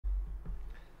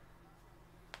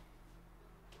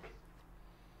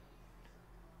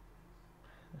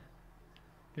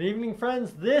Good evening,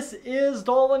 friends. This is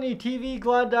Dolynny TV.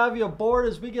 Glad to have you aboard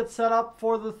as we get set up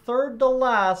for the third to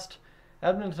last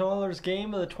Edmonton Oilers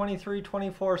game of the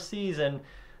 23-24 season.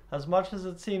 As much as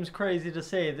it seems crazy to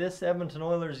say, this Edmonton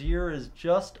Oilers year is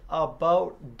just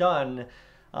about done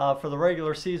for the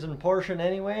regular season portion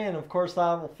anyway. And of course,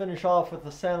 that will finish off with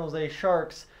the San Jose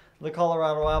Sharks, the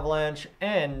Colorado Avalanche,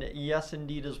 and yes,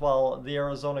 indeed, as well, the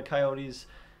Arizona Coyotes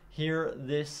here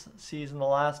this season. The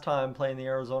last time playing the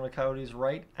Arizona Coyotes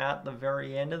right at the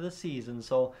very end of the season.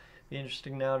 So it'll be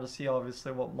interesting now to see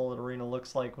obviously what Mullet Arena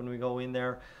looks like when we go in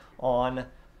there on,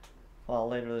 well,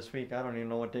 later this week. I don't even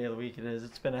know what day of the week it is.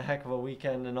 It's been a heck of a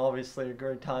weekend and obviously a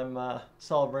great time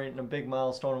celebrating a big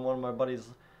milestone in one of my buddies'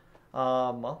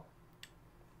 well,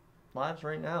 lives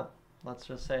right now, let's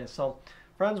just say. So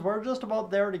friends, we're just about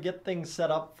there to get things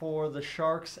set up for the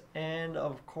Sharks and,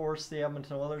 of course, the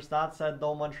Edmonton Oilers. That said,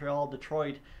 though, Montreal,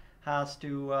 Detroit has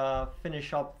to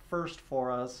finish up first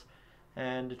for us.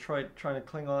 And Detroit, trying to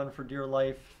cling on for dear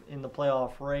life in the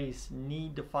playoff race,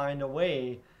 need to find a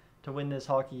way to win this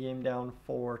hockey game down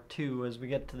 4-2. As we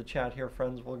get to the chat here,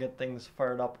 friends, we'll get things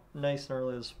fired up nice and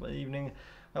early this evening.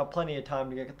 Got plenty of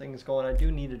time to get things going. I do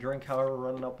need a drink, however,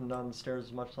 running up and down the stairs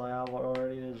as much as I have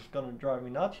already is going to drive me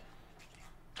nuts.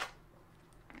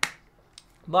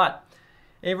 But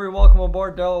Avery, welcome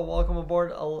aboard. Daryl, welcome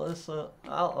aboard. Allison,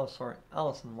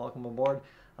 welcome aboard.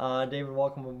 David,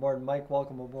 welcome aboard. Mike,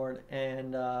 welcome aboard.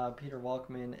 And Peter,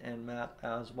 welcome in, and Matt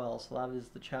as well. So that is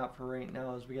the chat for right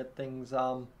now as we get things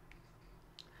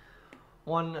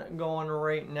one going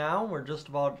right now. We're just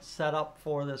about set up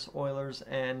for this Oilers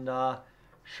and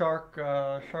Sharks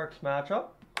matchup.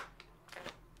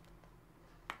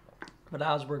 But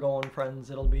as we're going, friends,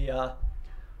 it'll be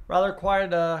rather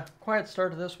quiet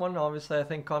start to this one. Obviously, I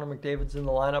think Connor McDavid's in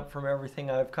the lineup from everything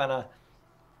I've kind of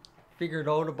figured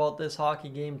out about this hockey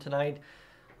game tonight.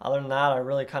 Other than that, I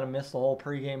really kind of missed the whole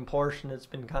pregame portion. It's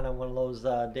been kind of one of those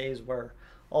days where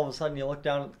all of a sudden you look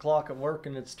down at the clock at work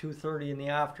and it's 2:30 in the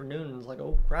afternoon and it's like,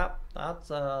 oh crap,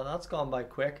 that's gone by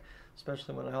quick.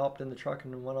 Especially when I hopped in the truck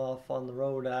and went off on the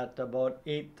road at about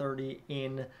 8:30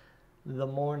 in the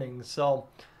morning. So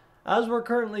as we're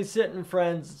currently sitting,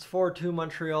 friends, it's 4-2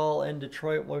 Montreal and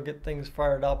Detroit. We'll get things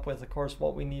fired up with, of course,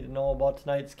 what we need to know about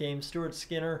tonight's game. Stuart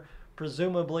Skinner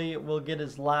presumably will get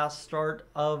his last start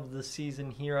of the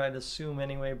season here, I'd assume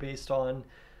anyway, based on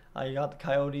you got the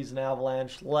Coyotes and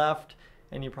Avalanche left,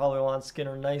 and you probably want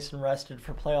Skinner nice and rested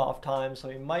for playoff time. So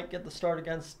he might get the start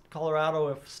against Colorado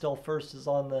if still first is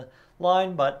on the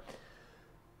line, but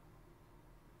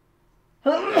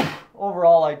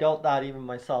overall, I doubt that even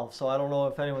myself. So I don't know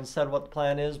if anyone said what the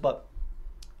plan is, but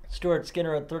Stuart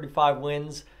Skinner at 35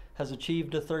 wins has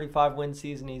achieved a 35-win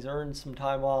season. He's earned some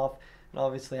time off and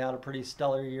obviously had a pretty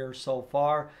stellar year so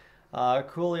far.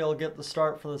 Cooley will get the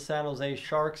start for the San Jose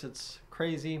Sharks. It's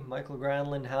crazy. Michael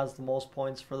Granlund has the most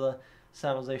points for the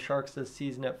San Jose Sharks this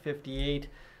season at 58.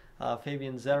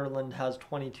 Fabian Zetterlund has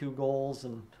 22 goals,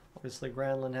 and obviously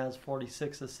Granlund has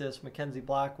 46 assists. Mackenzie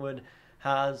Blackwood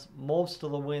has most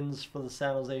of the wins for the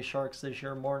San Jose Sharks this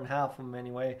year, more than half of them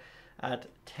anyway, at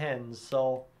 10.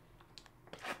 So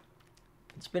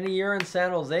it's been a year in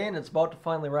San Jose, and it's about to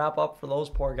finally wrap up for those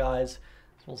poor guys.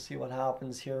 So we'll see what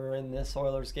happens here in this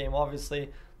Oilers game.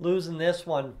 Obviously, losing this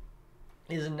one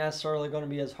isn't necessarily going to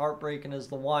be as heartbreaking as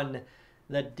the one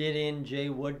that did in Jay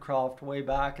Woodcroft way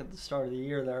back at the start of the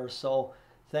year there. So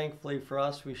thankfully for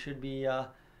us, we should be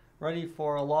ready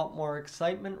for a lot more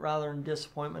excitement rather than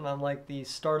disappointment, unlike the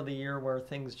start of the year where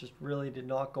things just really did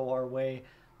not go our way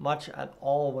much at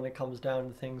all when it comes down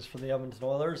to things for the Edmonton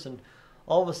Oilers. And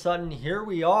all of a sudden, here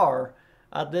we are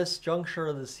at this juncture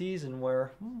of the season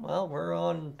where, well, we're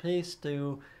on pace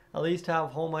to at least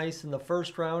have home ice in the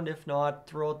first round, if not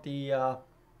throughout the,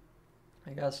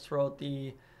 throughout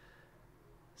the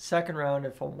second round.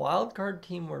 If a wild card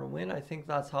team were to win, I think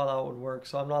that's how that would work.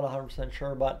 So I'm not 100%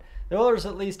 sure, but the Oilers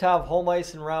at least have home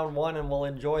ice in round one, and we'll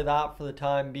enjoy that for the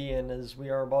time being as we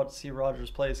are about to see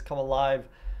Rogers Place come alive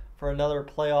for another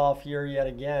playoff year yet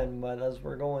again. But as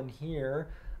we're going here,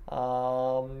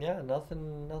 yeah,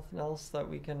 nothing else that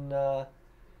we can, nothing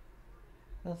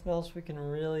else we can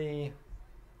really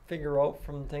figure out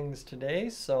from things today.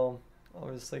 So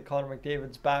obviously, Connor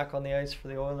McDavid's back on the ice for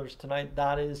the Oilers tonight.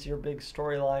 That is your big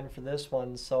storyline for this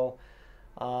one. So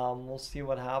we'll see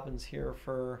what happens here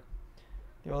for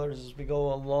the Oilers as we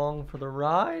go along for the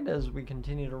ride, as we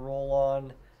continue to roll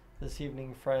on this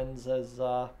evening, friends, as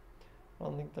I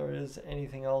don't think there is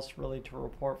anything else really to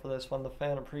report for this one. The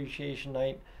fan appreciation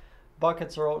night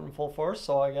buckets are out in full force,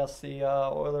 so I guess the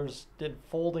Oilers did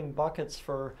folding buckets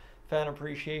for fan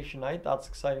appreciation night. That's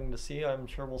exciting to see. I'm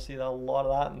sure we'll see a lot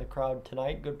of that in the crowd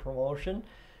tonight. Good promotion.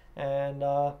 And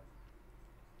yeah,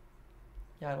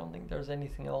 I don't think there's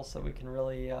anything else that we can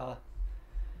really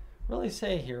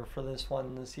say here for this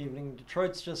one this evening.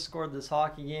 Detroit's just scored this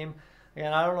hockey game.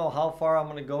 Again, I don't know how far I'm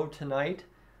going to go tonight,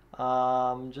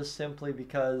 just simply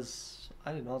because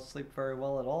I did not sleep very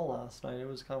well at all last night. It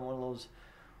was kind of one of those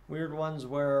weird ones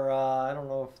where I don't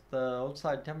know if the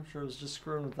outside temperature was just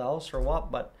screwing with the house or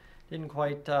what, but didn't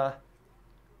quite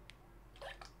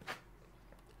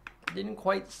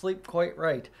sleep quite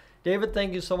right. David,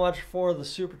 thank you so much for the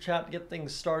super chat to get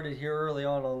things started here early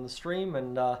on the stream.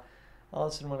 And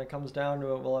listen, when it comes down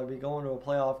to it, will I be going to a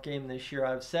playoff game this year?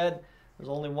 I've said there's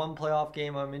only one playoff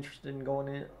game I'm interested in going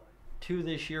into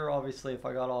this year. Obviously, if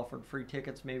I got offered free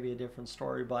tickets, maybe a different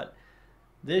story. But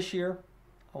this year,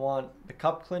 I want the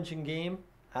cup clinching game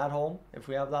at home. If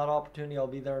we have that opportunity, I'll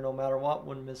be there no matter what.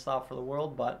 Wouldn't miss that for the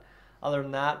world. But other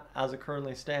than that, as it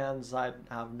currently stands, I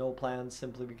have no plans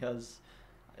simply because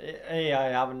A, I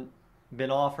haven't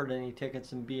been offered any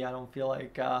tickets, and B, I don't feel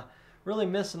like really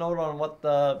missing out on what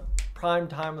the prime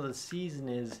time of the season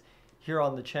is here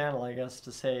on the channel. I guess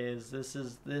to say is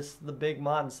this the big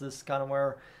months. This is kind of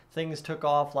where things took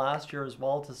off last year as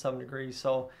well to some degree.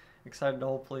 So excited to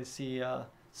hopefully see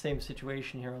same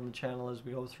situation here on the channel as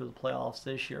we go through the playoffs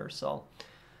this year. So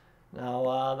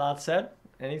now that said,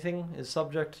 anything is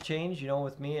subject to change. You know,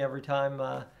 with me, every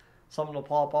time something will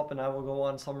pop up and I will go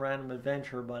on some random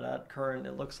adventure. But at current,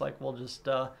 it looks like we'll just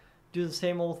do the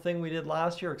same old thing we did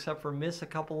last year, except for miss a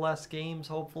couple less games,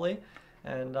 hopefully,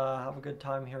 and have a good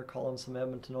time here calling some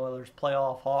Edmonton Oilers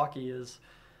playoff hockey. It's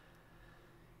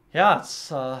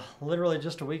literally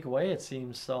just a week away, it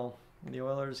seems. So the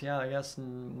Oilers, I guess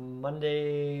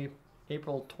Monday,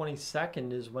 April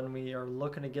 22nd is when we are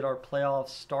looking to get our playoffs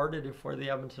started if we're the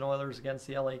Edmonton Oilers against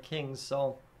the LA Kings.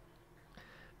 So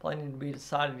plenty to be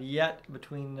decided yet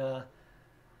between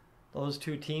those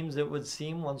two teams, it would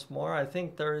seem, once more. I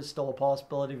think there is still a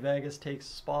possibility Vegas takes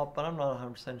a spot, but I'm not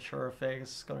 100% sure if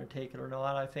Vegas is going to take it or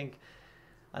not. I think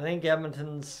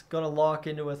Edmonton's going to lock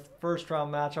into a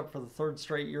first-round matchup for the third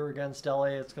straight year against LA.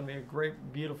 It's going to be a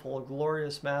great, beautiful,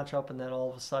 glorious matchup, and then all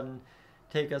of a sudden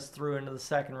take us through into the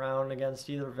second round against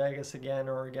either Vegas again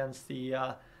or against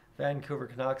the Vancouver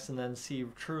Canucks, and then see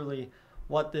truly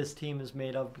what this team is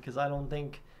made of, because I don't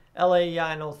think LA,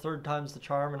 I know third time's the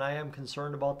charm, and I am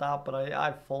concerned about that, but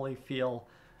I fully feel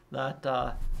that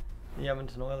the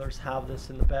Edmonton Oilers have this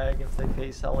in the bag if they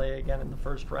face LA again in the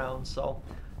first round. So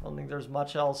I don't think there's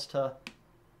much else to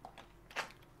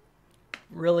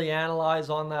really analyze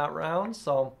on that round.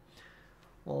 So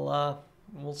we'll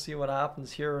see what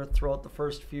happens here throughout the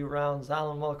first few rounds.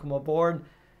 Alan, welcome aboard.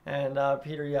 And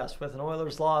Peter, yes, with an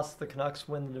Oilers loss, the Canucks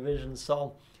win the division.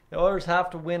 So the Oilers have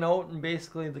to win out, and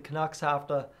basically the Canucks have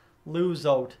to lose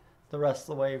out the rest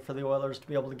of the way for the Oilers to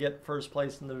be able to get first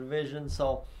place in the division.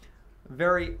 So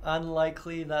very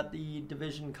unlikely that the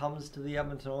division comes to the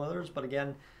Edmonton Oilers. But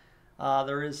again,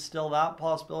 there is still that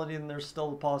possibility, and there's still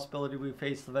the possibility we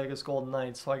face the Vegas Golden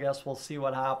Knights. So I guess we'll see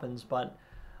what happens. But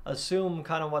assume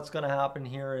kind of what's going to happen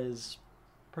here is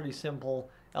pretty simple.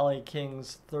 LA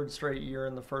Kings, third straight year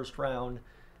in the first round.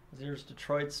 Here's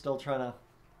Detroit still trying to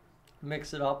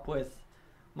mix it up with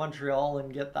Montreal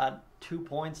and get that 2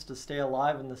 points to stay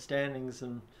alive in the standings,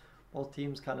 and both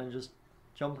teams kind of just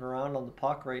jumping around on the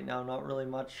puck right now. Not really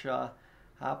much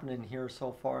happening here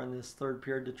so far in this third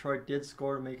period. Detroit did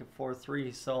score to make it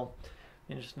 4-3, so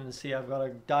interesting to see. I've got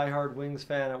a diehard Wings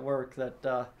fan at work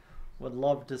that would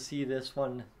love to see this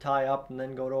one tie up and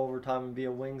then go to overtime and be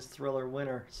a Wings thriller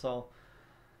winner. So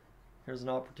here's an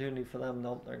opportunity for them.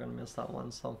 Nope, they're going to miss that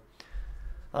one. So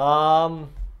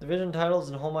division titles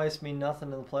and home ice mean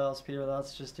nothing in the playoffs, Peter.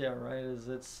 That's just it, right?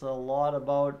 It's a lot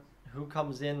about who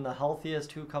comes in the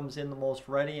healthiest, who comes in the most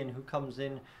ready, and who comes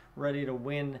in ready to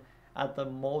win at the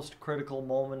most critical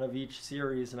moment of each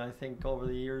series. And I think over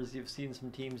the years you've seen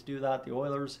some teams do that. The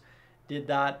Oilers did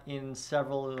that in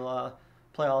several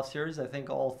playoff series. I think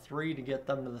all three to get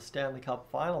them to the Stanley Cup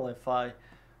final, if I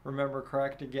remember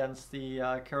correct, against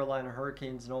the Carolina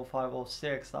Hurricanes in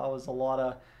 05-06. That was a lot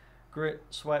of grit,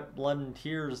 sweat, blood, and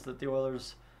tears that the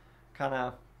Oilers kind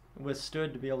of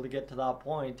withstood to be able to get to that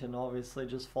point, and obviously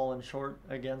just falling short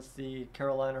against the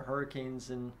Carolina Hurricanes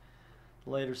in the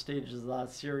later stages of that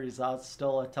series. That's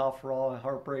still a tough, raw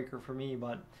heartbreaker for me,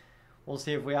 but we'll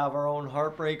see if we have our own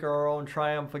heartbreaker, our own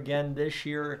triumph again this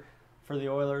year for the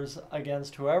Oilers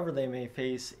against whoever they may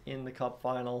face in the Cup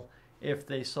final, if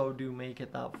they so do make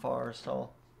it that far.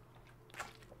 So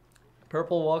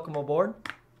Purple, welcome aboard,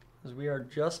 as we are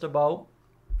just about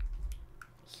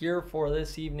here for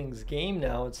this evening's game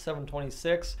now. It's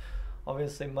 7:26.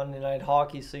 Obviously Monday Night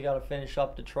Hockey, so you got to finish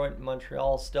up Detroit and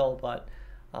Montreal still, but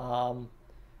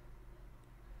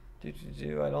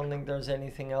I don't think there's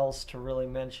anything else to really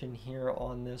mention here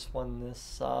on this one.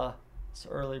 This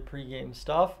early pregame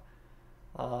stuff.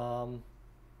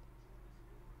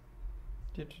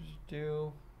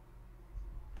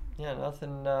 Yeah,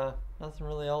 nothing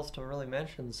really else to really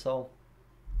mention. So,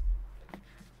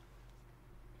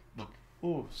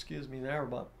 ooh, excuse me there,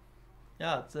 but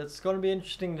yeah, it's going to be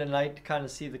interesting tonight to kind of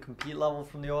see the compete level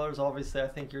from the Oilers. Obviously, I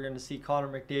think you're going to see Connor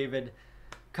McDavid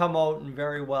come out and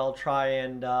very well try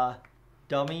and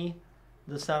dummy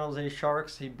the San Jose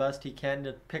Sharks the best he can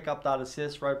to pick up that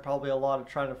assist, right? Probably a lot of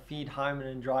trying to feed Hyman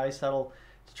and Draisaitl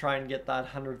to try and get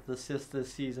that 100th assist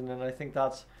this season, and I think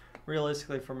that's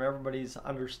realistically, from everybody's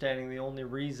understanding, the only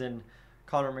reason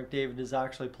Connor McDavid is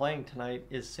actually playing tonight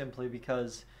is simply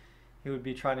because he would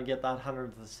be trying to get that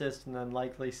 100th assist and then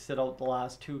likely sit out the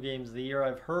last 2 games of the year.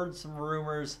 I've heard some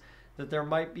rumors that there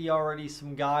might be already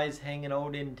some guys hanging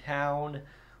out in town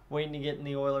waiting to get in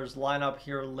the Oilers lineup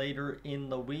here later in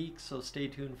the week, so stay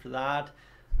tuned for that.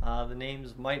 The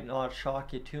names might not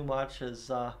shock you too much, as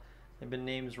they've been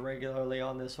names regularly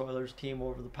on this Oilers team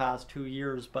over the past 2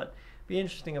 years, but be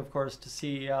interesting, of course, to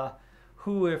see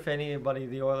who, if anybody,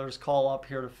 the Oilers call up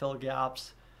here to fill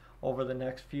gaps over the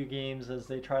next few games as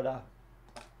they try to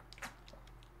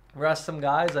rest some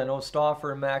guys. I know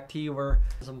Stauffer and Mac T were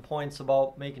some points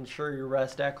about making sure you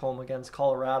rest Ekholm against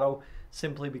Colorado,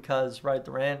 simply because, right,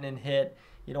 the Rantanen hit,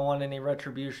 you don't want any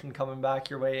retribution coming back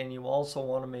your way, and you also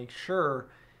want to make sure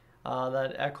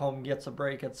that Ekholm gets a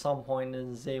break at some point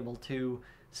and is able to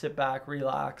sit back,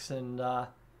 relax, and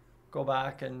go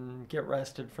back and get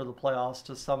rested for the playoffs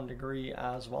to some degree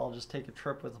as well. Just take a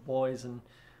trip with the boys and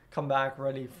come back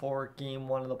ready for game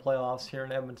 1 of the playoffs here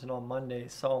in Edmonton on Monday.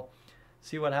 So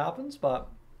see what happens, but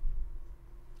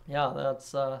yeah,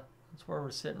 that's where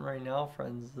we're sitting right now,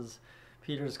 friends. As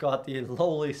Peter's got the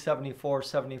lowly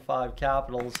 74-75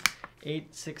 Capitals,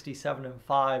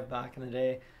 8-67-5 back in the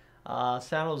day.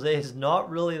 San Jose is not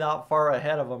really that far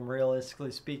ahead of them,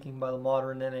 realistically speaking, by the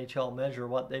modern NHL measure.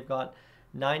 What they've got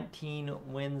 19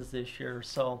 wins this year,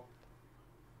 so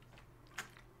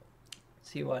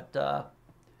see what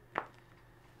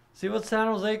San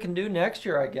Jose can do next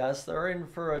year. I guess they're in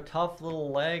for a tough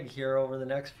little leg here over the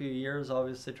next few years,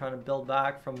 obviously trying to build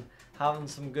back from having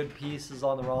some good pieces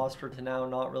on the roster to now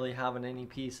not really having any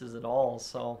pieces at all.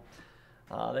 So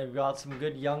they've got some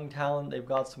good young talent, they've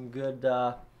got some good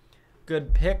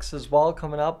picks as well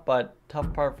coming up, but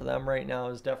tough part for them right now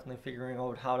is definitely figuring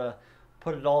out how to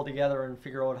put it all together and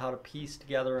figure out how to piece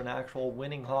together an actual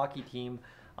winning hockey team,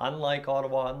 unlike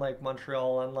Ottawa, unlike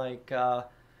Montreal, unlike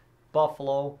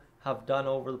Buffalo have done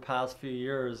over the past few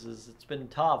years. It's been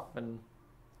tough, and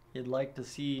you'd like to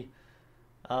see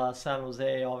San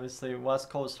Jose. Obviously, West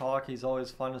Coast hockey is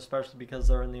always fun, especially because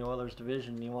they're in the Oilers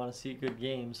division. You want to see good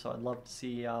games, so I'd love to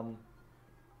see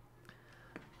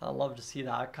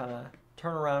that kind of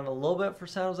turn around a little bit for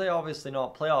San Jose. Obviously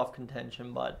not playoff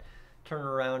contention, but turn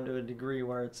around to a degree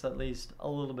where it's at least a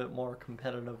little bit more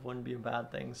competitive wouldn't be a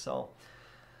bad thing. So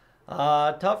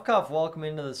Tough Cuff, welcome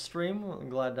into the stream. I'm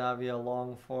glad to have you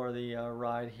along for the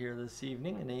ride here this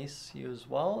evening, and Ace, you as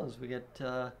well, as we get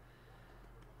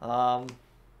well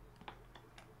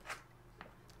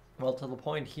to the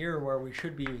point here where we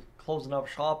should be closing up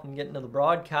shop and getting to the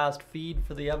broadcast feed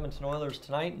for the Edmonton Oilers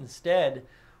tonight. Instead,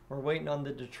 we're waiting on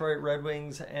the Detroit Red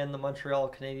Wings and the Montreal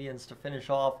Canadiens to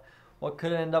finish off what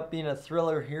could end up being a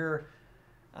thriller here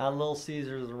at Little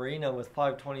Caesars Arena with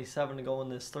 5:27 to go in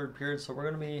this third period. So we're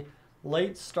going to be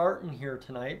late starting here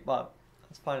tonight, but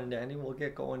that's fine and dandy. We'll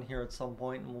get going here at some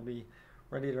point, and we'll be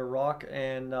ready to rock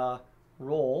and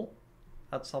roll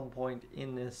at some point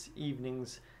in this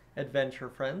evening's adventure,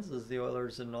 friends, as the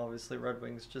Oilers and obviously Red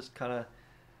Wings just kind of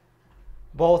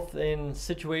both in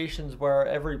situations where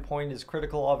every point is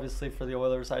critical. Obviously for the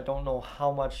Oilers, I don't know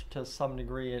how much to some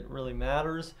degree it really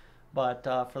matters, but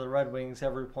for the Red Wings,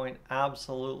 every point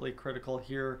absolutely critical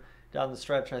here down the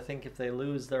stretch. I think if they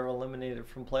lose, they're eliminated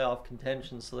from playoff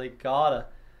contention, so they gotta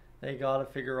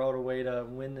figure out a way to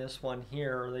win this one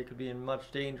here, or they could be in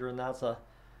much danger. And that's a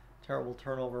terrible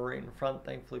turnover right in front,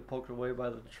 thankfully poked away by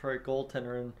the Detroit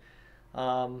goaltender.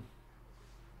 And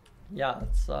yeah,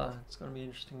 it's going to be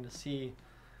interesting to see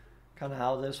kind of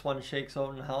how this one shakes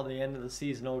out and how the end of the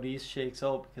season out east shakes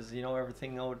out, because you know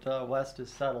everything out west is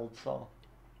settled. So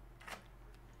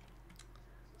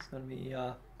it's going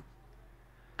to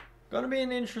be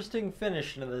an interesting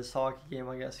finish into this hockey game,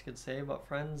 I guess you could say. But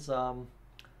friends, I'm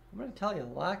going to tell you,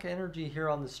 the lack of energy here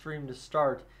on the stream to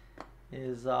start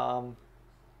is a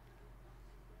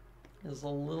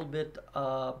little bit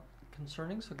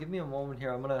concerning. So give me a moment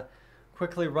here. I'm going to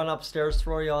quickly run upstairs,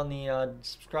 throw you on the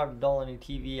subscribe to Dolynny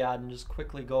TV ad, and just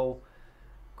quickly go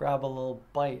grab a little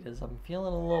bite as I'm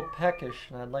feeling a little peckish,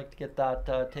 and I'd like to get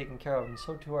that taken care of. And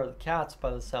so too are the cats by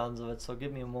the sounds of it, so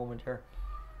give me a moment here.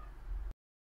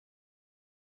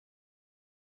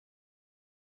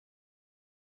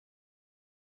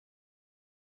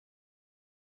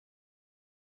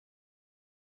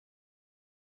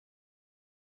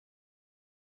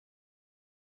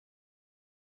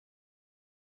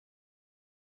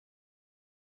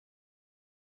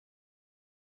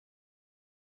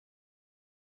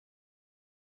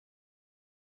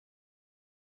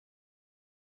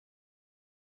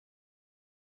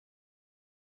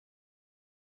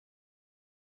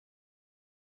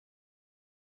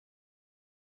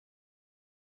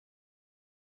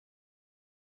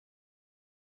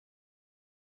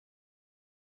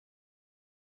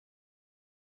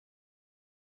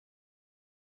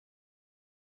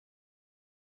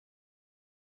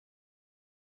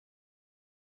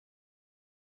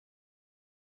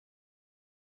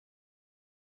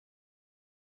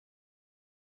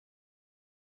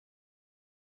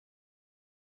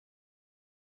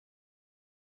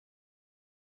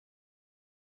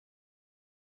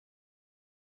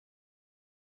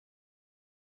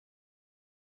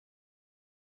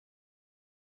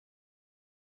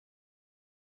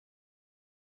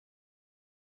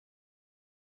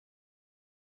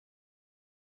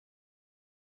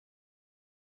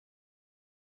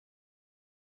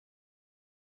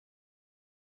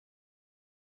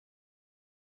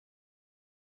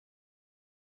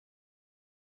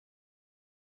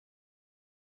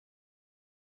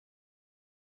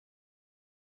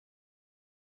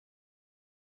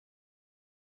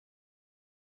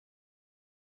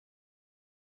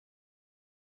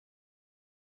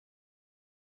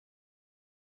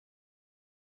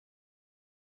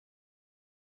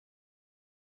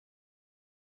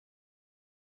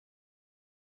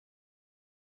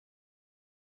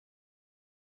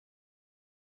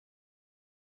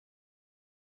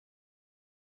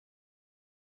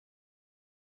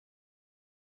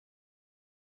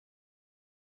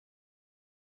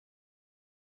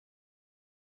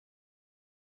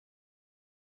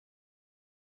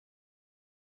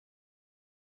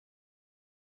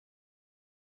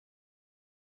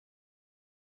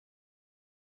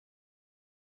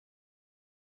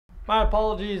 My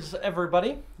apologies,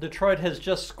 everybody. Detroit has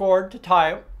just scored to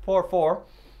tie it 4-4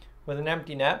 with an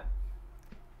empty net.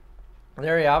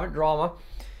 There you have it, drama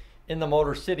in the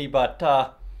Motor City. But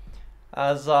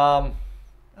as I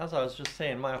was just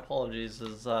saying, my apologies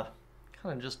is kind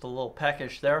of just a little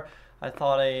peckish there. I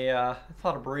thought a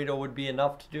burrito would be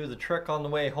enough to do the trick on the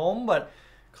way home, but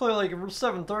clearly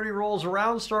 7:30 rolls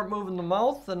around, start moving the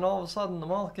mouth, and all of a sudden the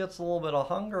mouth gets a little bit of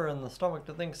hunger and the stomach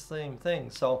thinks the same thing.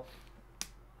 So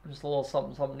just a little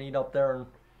something to eat up there, and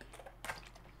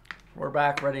we're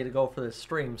back ready to go for this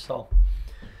stream. So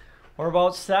we're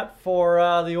about set for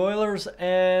the Oilers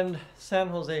and San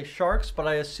Jose Sharks, but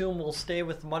I assume we'll stay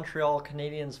with the Montreal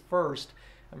Canadiens first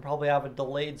and probably have a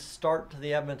delayed start to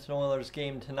the Edmonton Oilers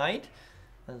game tonight.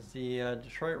 As the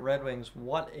Detroit Red Wings,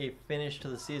 what a finish to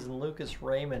the season. Lucas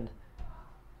Raymond,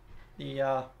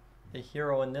 the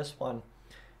hero in this one.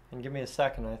 And give me a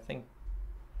second, I think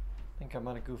I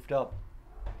might have goofed up.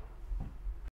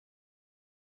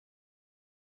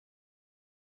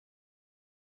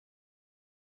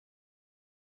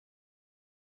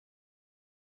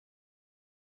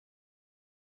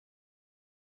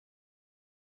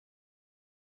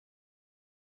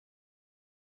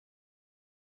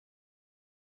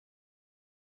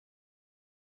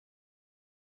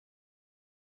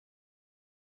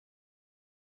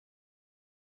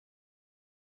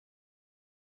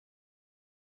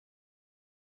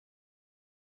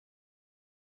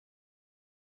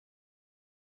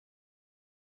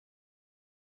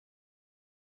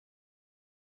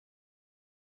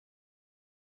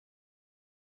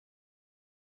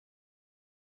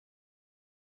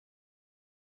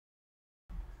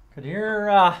 Could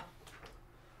hear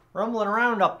rumbling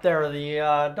around up there.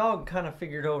 The dog kind of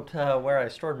figured out where I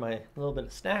stored my little bit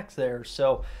of snacks there.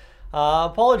 So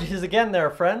apologies again there,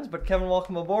 friends. But Kevin,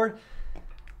 welcome aboard.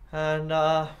 And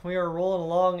we are rolling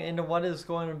along into what is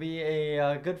going to be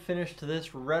a good finish to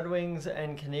this Red Wings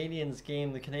and Canadiens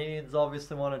game. The Canadiens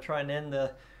obviously want to try and end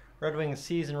the Red Wings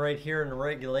season right here in the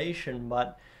regulation,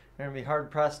 but they're going to be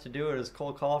hard-pressed to do it as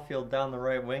Cole Caulfield down the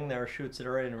right wing there shoots it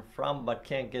right in front but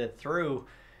can't get it through.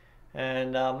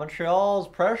 And Montreal's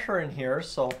pressure in here,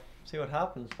 so see what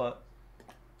happens. But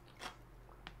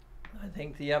I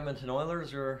think the Edmonton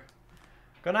Oilers are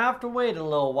going to have to wait a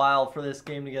little while for this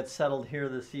game to get settled here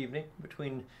this evening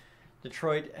between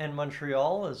Detroit and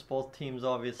Montreal, as both teams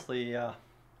obviously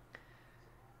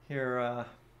here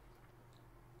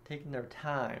taking their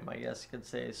time, I guess you could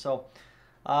say. So,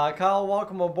 Kyle,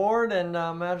 welcome aboard, and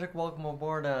Magic, welcome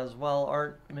aboard as well.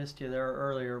 Art, missed you there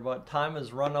earlier, but time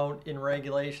has run out in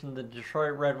regulation. The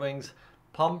Detroit Red Wings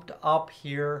pumped up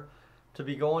here to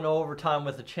be going to overtime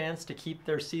with a chance to keep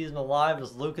their season alive,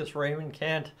 as Lucas Raymond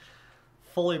can't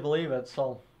fully believe it.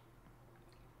 So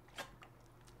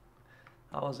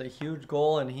that was a huge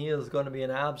goal, and he is going to be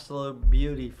an absolute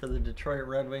beauty for the Detroit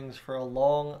Red Wings for a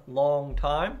long, long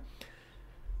time.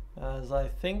 As I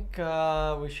think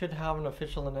we should have an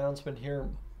official announcement here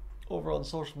over on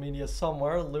social media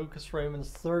somewhere. Lucas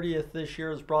Raymond's 30th this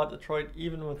year has brought Detroit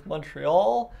even with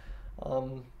Montreal.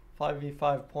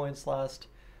 5v5 points last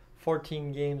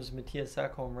 14 games. Matthias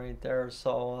Ekholm right there.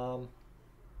 So,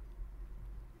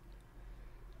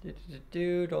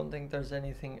 don't think there's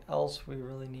anything else we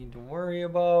really need to worry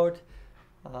about.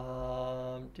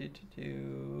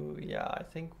 Yeah, I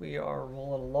think we are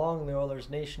rolling along. The Oilers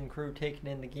Nation crew taking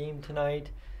in the game tonight,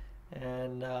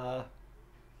 and I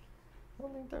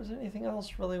don't think there's anything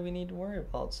else really we need to worry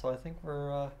about. So I think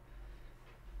we're,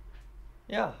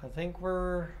 yeah, I think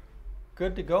we're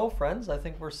good to go, friends. I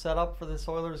think we're set up for this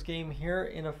Oilers game here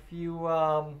in a few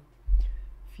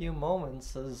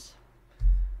moments. As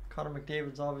Connor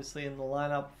McDavid's obviously in the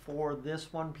lineup for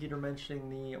this one. Peter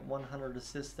mentioning the 100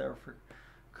 assists there for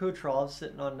Kucherov,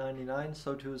 sitting on 99.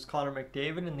 So too is Connor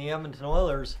McDavid, and the Edmonton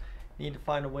Oilers need to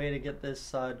find a way to get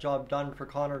this job done for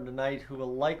Connor tonight, who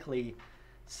will likely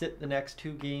sit the next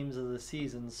 2 games of the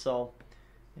season. So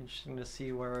interesting to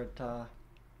see where it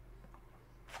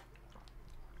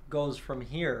goes from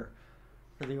here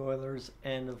for the Oilers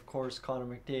and, of course, Connor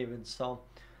McDavid. So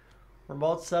we're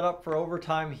both set up for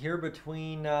overtime here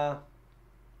between the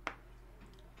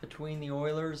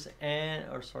Oilers and,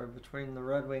 between the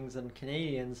Red Wings and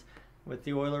Canadiens, with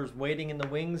the Oilers waiting in the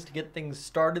wings to get things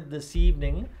started this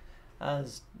evening,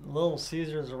 as Little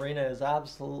Caesars Arena is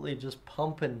absolutely just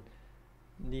pumping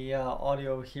the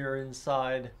audio here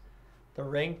inside the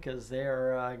rink, as they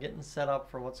are getting set up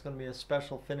for what's going to be a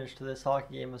special finish to this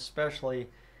hockey game, especially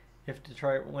if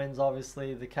Detroit wins.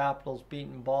 Obviously, the Capitals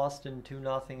beating Boston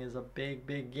 2-0 is a big,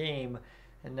 big game.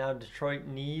 And now Detroit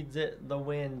needs the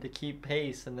win to keep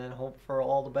pace, and then hope for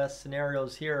all the best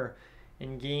scenarios here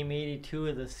in Game 82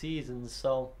 of the season.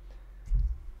 So,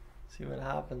 see what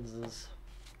happens. Is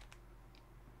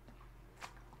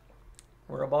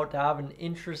we're about to have an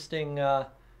interesting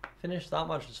finish. That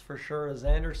much is for sure, as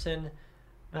Anderson,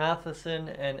 Matheson,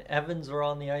 and Evans are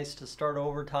on the ice to start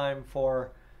overtime for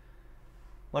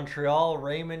Montreal.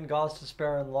 Raymond,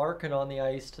 Gostisbehere, and Larkin on the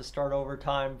ice to start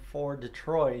overtime for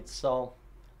Detroit. So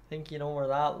I think you know where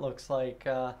that looks like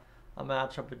a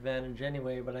matchup advantage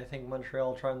anyway, but I think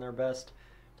Montreal trying their best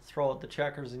to throw out the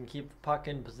checkers and keep the puck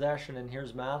in possession, and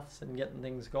here's Matheson getting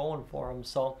things going for him.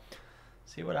 So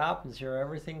see what happens here.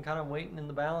 Everything kind of waiting in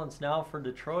the balance now for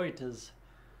Detroit, as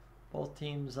both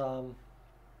teams trying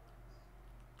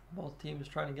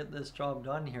to get this job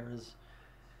done here. As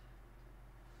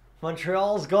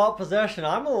Montreal's got possession.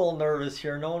 I'm a little nervous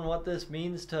here, knowing what this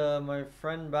means to my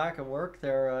friend back at work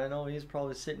there. I know he's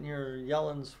probably sitting here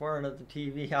yelling, swearing at the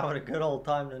TV, having a good old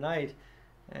time tonight.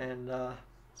 And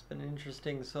it's been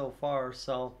interesting so far.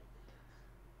 So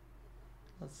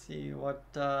let's see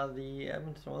what the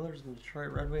Edmonton Oilers and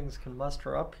Detroit Red Wings can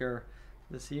muster up here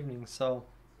this evening. So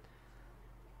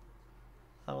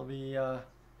that'll be an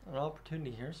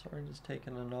opportunity here. Sorry, just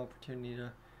taking an opportunity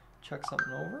to check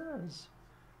something over.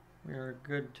 We are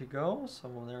good to go.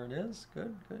 So there it is.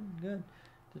 Good, good, good.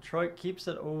 Detroit keeps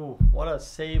it. Oh, what a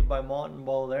save by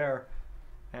Montembeault there.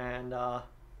 And are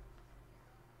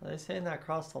they saying that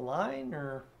crossed the line?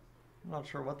 Or I'm not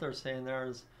sure what they're saying there.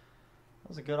 That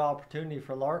was a good opportunity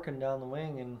for Larkin down the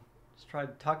wing, and just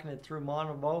tried tucking it through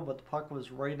Montembeault, but the puck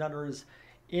was right under his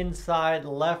inside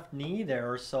left knee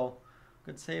there. So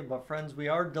good save. But friends, we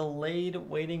are delayed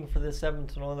waiting for this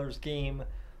Edmonton Oilers game,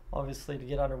 obviously, to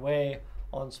get underway.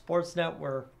 On Sportsnet,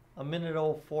 we're a minute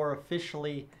 04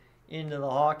 officially into the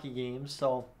hockey game,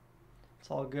 so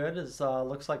it's all good. As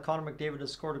looks like Connor McDavid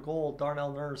has scored a goal.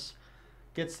 Darnell Nurse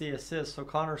gets the assist, so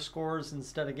Connor scores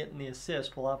instead of getting the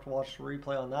assist. We'll have to watch the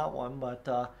replay on that one, but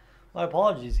my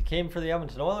apologies. He came for the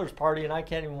Edmonton Oilers party, and I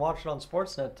can't even watch it on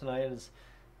Sportsnet tonight, as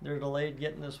they're delayed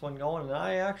getting this one going. And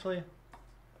I actually,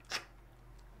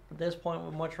 at this point,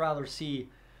 would much rather see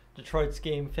Detroit's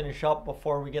game finish up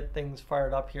before we get things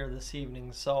fired up here this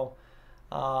evening. So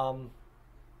yeah,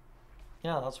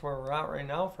 that's where we're at right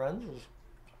now, friends.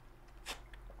 Just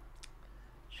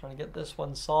trying to get this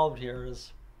one solved here.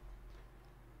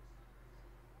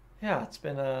 Yeah, it's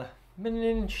been an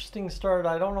interesting start.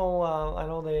 I don't know. I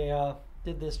know they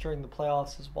did this during the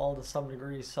playoffs as well to some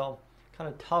degree, so kind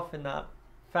of tough in that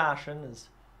fashion, is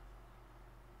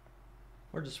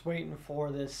we're just waiting for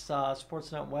this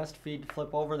Sportsnet West feed to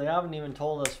flip over. They haven't even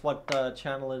told us what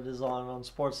channel it is on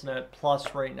Sportsnet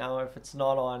Plus right now, if it's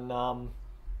not on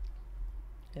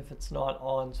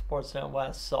Sportsnet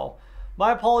West. So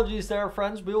my apologies there,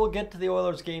 friends. We will get to the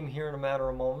Oilers game here in a matter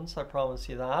of moments. I promise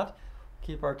you that.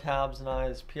 Keep our tabs and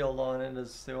eyes peeled on it,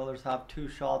 as the Oilers have 2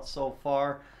 shots so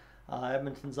far.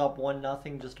 Edmonton's up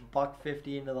 1-0, just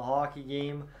 $1.50 into the hockey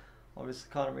game. Obviously,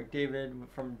 Connor McDavid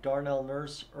from Darnell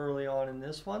Nurse early on in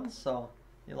this one, so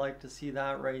you like to see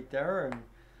that right there.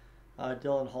 And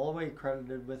Dylan Holloway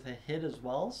credited with a hit as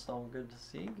well, so good to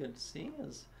see. Good to see.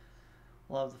 As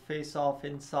we'll have the face-off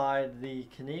inside the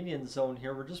Canadian zone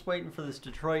here. We're just waiting for this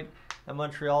Detroit and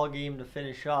Montreal game to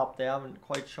finish up. They haven't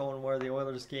quite shown where the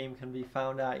Oilers game can be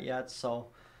found at yet, so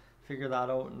figure that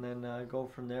out and then go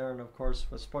from there. And of course,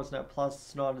 with Sportsnet Plus,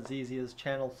 it's not as easy as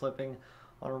channel flipping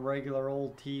on a regular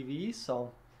old TV.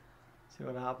 So see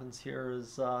what happens here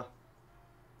is,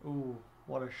 ooh,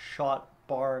 what a shot,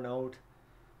 bar and out.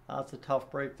 That's a tough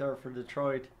break there for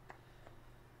Detroit.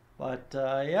 But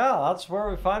yeah, that's where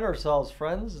we find ourselves,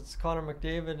 friends. It's Connor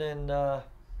McDavid and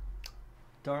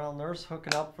Darnell Nurse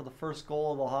hooking up for the first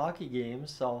goal of the hockey game.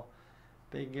 So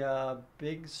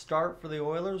big start for the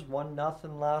Oilers.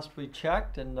 1-0 last we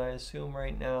checked, and I assume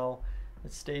right now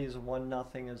it stays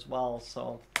 1-0 as well.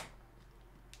 So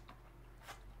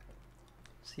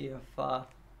see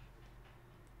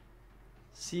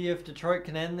if Detroit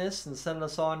can end this and send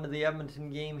us on to the Edmonton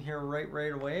game here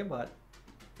right away, but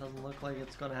doesn't look like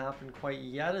it's going to happen quite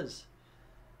yet, as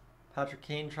Patrick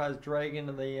Kane tries dragging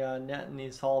into the net and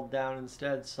he's hauled down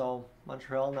instead. So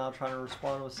Montreal now trying to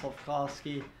respond with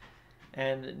Slavkovsky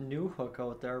and Newhook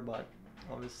out there, but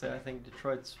obviously I think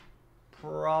Detroit's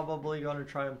probably going to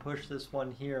try and push this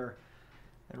one here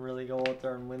and really go out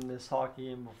there and win this hockey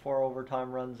game before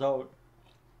overtime runs out.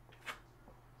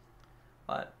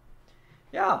 But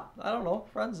yeah, I don't know,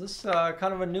 friends. This is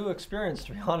kind of a new experience,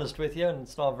 to be honest with you, and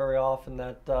it's not very often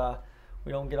that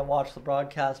we don't get to watch the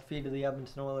broadcast feed of the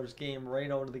Edmonton Oilers game right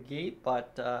out of the gate.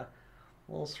 But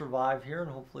we'll survive here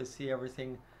and hopefully see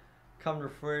everything come to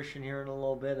fruition here in a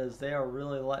little bit, as they are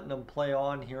really letting them play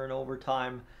on here in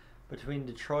overtime between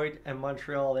Detroit and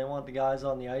Montreal. They want the guys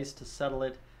on the ice to settle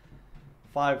it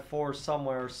 5-4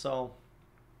 somewhere. So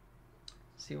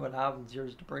see what happens.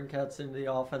 Here's DeBrincat's into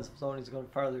the offensive zone. He's going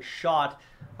to fire the shot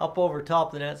up over top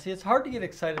of the net. See, it's hard to get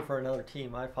excited for another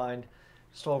team, I find,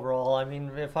 just overall. I mean,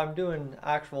 if I'm doing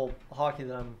actual hockey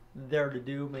that I'm there to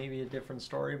do, maybe a different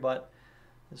story, but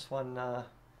this one a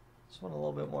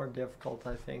little bit more difficult,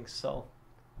 I think. So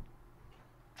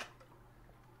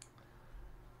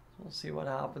we'll see what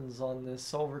happens on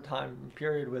this overtime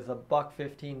period with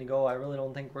 $1:15 to go. I really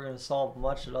don't think we're going to solve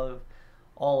much of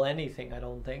anything, I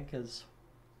don't think, because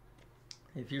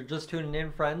if you're just tuning in,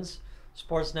 friends,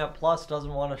 Sportsnet Plus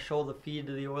doesn't want to show the feed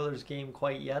to the Oilers game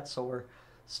quite yet, so we're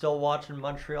still watching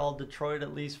Montreal, Detroit,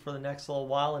 at least for the next little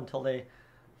while, until they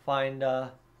find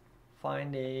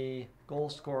a goal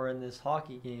scorer in this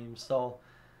hockey game. So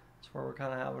that's where we're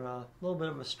kind of having a little bit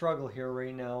of a struggle here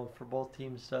right now for both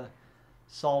teams to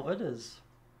solve it, as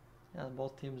yeah,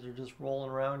 both teams are just rolling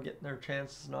around, getting their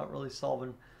chances, not really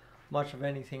solving much of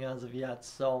anything as of yet.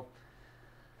 So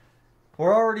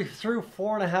we're already through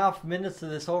 4.5 minutes of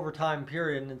this overtime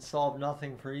period, and it's solved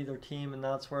nothing for either team, and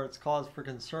that's where it's cause for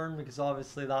concern, because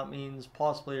obviously that means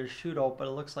possibly a shootout, but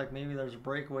it looks like maybe there's a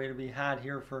breakaway to be had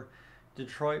here for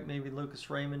Detroit. Maybe Lucas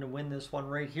Raymond to win this one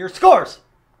right here. Scores!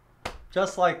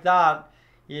 Just like that.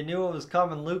 You knew it was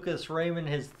coming. Lucas Raymond,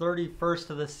 his 31st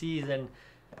of the season,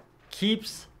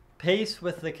 keeps pace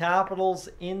with the Capitals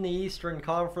in the Eastern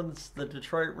Conference. The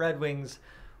Detroit Red Wings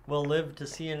will live to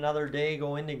see another day,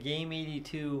 go into Game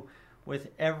 82 with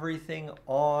everything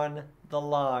on the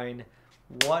line.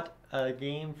 What a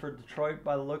game for Detroit,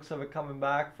 by the looks of it, coming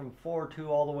back from 4-2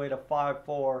 all the way to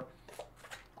 5-4.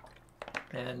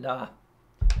 And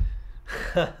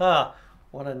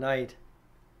what a night.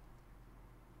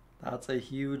 That's a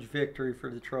huge victory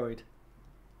for Detroit.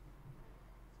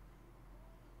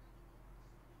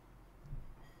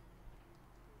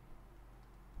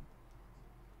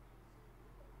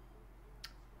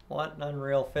 What an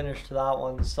unreal finish to that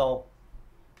one. So,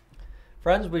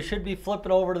 friends, we should be flipping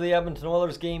over to the Edmonton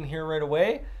Oilers game here right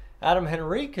away. Adam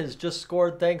Henrique has just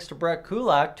scored thanks to Brett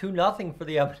Kulak. 2-0 for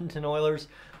the Edmonton Oilers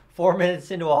 4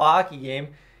 minutes into a hockey game.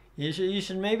 You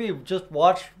should maybe just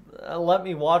watch, let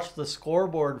me watch the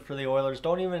scoreboard for the Oilers.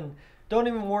 Don't even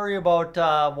worry about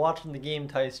watching the game,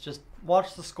 Tice. Just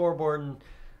watch the scoreboard and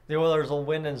the Oilers will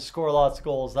win and score lots of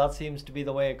goals. That seems to be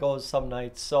the way it goes some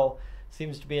nights. So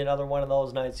seems to be another one of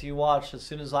those nights. You watch, as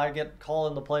soon as I get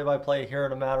calling the play-by-play here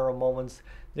in a matter of moments,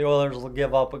 the Oilers will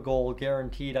give up a goal,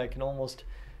 guaranteed. I can almost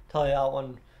tell you that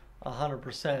one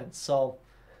 100%. So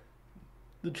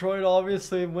Detroit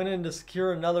obviously winning to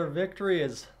secure another victory,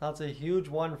 that's a huge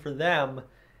one for them.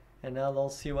 And now they'll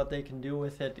see what they can do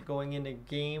with it going into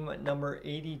game number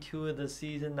 82 of the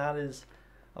season. That is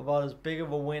about as big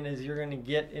of a win as you're going to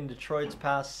get in Detroit's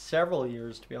past several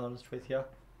years, to be honest with you.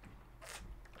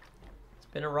 It's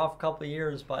been a rough couple of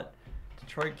years, but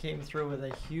Detroit came through with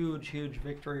a huge, huge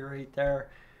victory right there.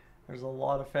 There's a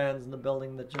lot of fans in the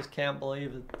building that just can't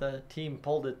believe that the team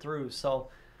pulled it through. So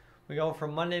we go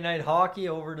from Monday Night Hockey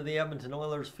over to the Edmonton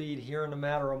Oilers feed here in a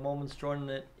matter of moments, joining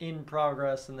it in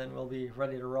progress, and then we'll be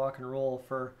ready to rock and roll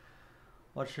for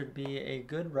what should be a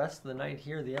good rest of the night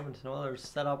here. The Edmonton Oilers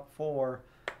set up for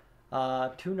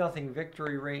 2-0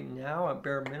 victory right now at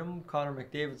bare minimum. Connor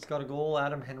McDavid's got a goal.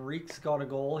 Adam Henrique's got a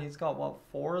goal. He's got, what,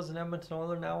 4 as an Edmonton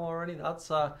Oiler now already?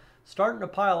 That's starting to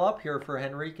pile up here for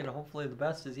Henrique, and hopefully the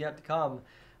best is yet to come.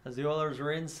 As the Oilers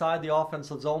are inside the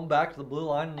offensive zone, back to the blue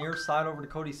line, near side over to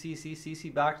Cody Ceci.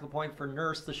 Ceci back to the point for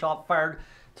Nurse. The shot fired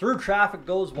through traffic,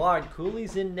 goes wide.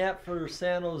 Cooley's in net for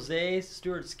San Jose.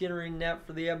 Stuart Skinner in net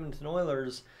for the Edmonton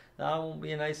Oilers. That won't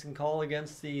be a nice and call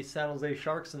against the San Jose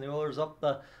Sharks, and the Oilers up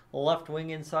the left wing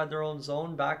inside their own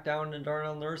zone. Back down to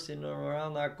Darnell Nurse in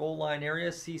around that goal line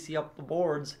area. Ceci up the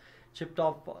boards. Chipped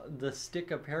off the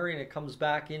stick of Perry, and it comes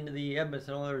back into the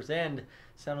Edmonton Oilers' end.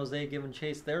 San Jose giving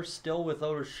chase. They're still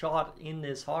without a shot in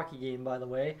this hockey game, by the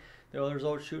way. The Oilers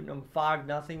out shooting them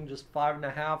 5-0, just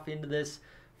 5.5 into this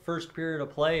first period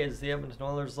of play, as the Edmonton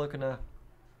Oilers looking to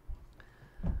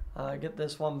get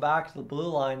this one back to the blue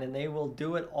line, and they will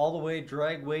do it all the way.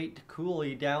 Drag weight to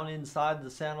Cooley down inside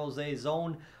the San Jose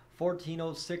zone.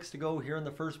 14:06 to go here in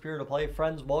the first period of play.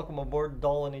 Friends, welcome aboard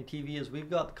Dolynny TV, as we've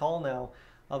got the call now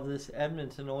of this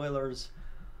Edmonton Oilers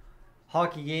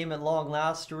hockey game at long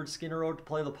last. Stuart Skinner out to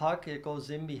play the puck. It goes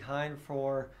in behind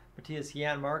for Matthias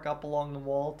Janmark, up along the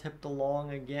wall, tipped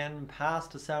along again,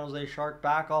 past to San Jose Shark,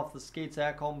 back off the skates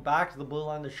at home, back to the blue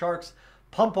line. The Sharks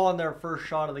pump on their first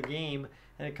shot of the game,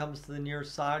 and it comes to the near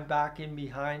side, back in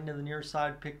behind to the near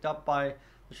side, picked up by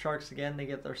the Sharks again. They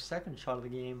get their second shot of the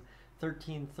game.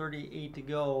 13:38 to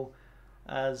go,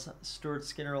 as Stuart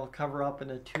Skinner will cover up in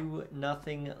a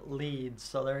 2-0 lead.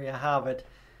 So there you have it.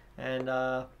 And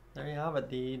there you have it.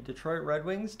 The Detroit Red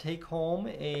Wings take home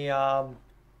a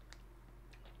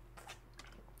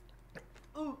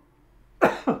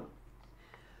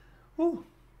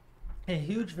a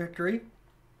huge victory.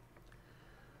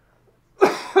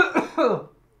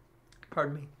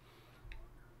 Pardon me.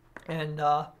 And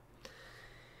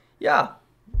yeah,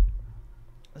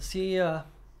 see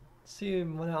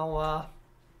now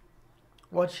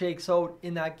what shakes out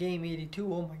in that game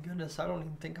 82. Oh my goodness, I don't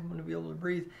even think I'm going to be able to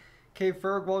breathe. Kay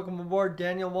Ferg, welcome aboard.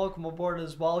 Daniel, welcome aboard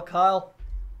as well. Kyle,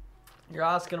 you're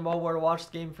asking about where to watch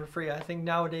the game for free. I think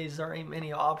nowadays there ain't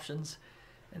many options,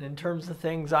 and in terms of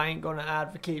things, I ain't going to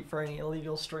advocate for any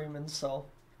illegal streaming, so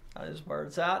that is where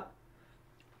it's at.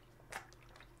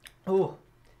 Ooh,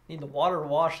 need the water to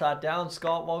wash that down.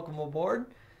 Scott, welcome aboard.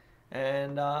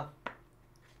 And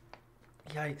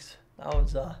yikes, that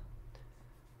was a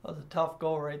tough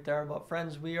goal right there. But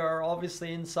friends, we are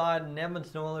obviously inside an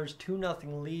Edmonton Oilers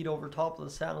 2-0 lead over top of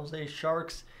the San Jose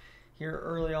Sharks here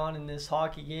early on in this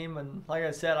hockey game. And like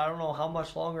I said, I don't know how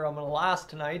much longer I'm going to last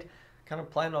tonight. Kind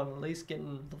of planned on at least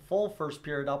getting the full first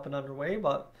period up and underway,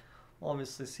 but we'll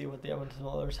obviously see what the Edmonton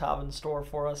Oilers have in store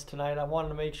for us tonight. I wanted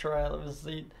to make sure I was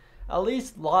at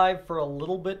least live for a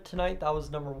little bit tonight. That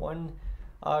was number one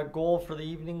goal for the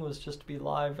evening, was just to be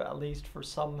live at least for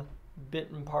some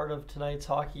bit and part of tonight's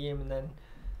hockey game, and then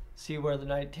see where the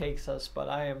night takes us. But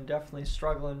I am definitely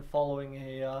struggling following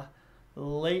a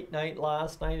late night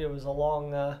last night. It was a long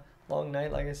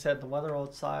night. Like I said, the weather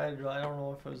outside, I don't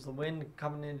know if it was the wind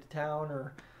coming into town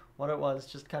or what it was,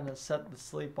 just kind of set the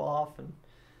sleep off, and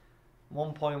at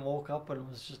one point woke up and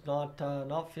was just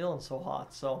not feeling so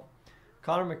hot. So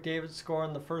Connor McDavid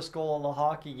scoring the first goal of the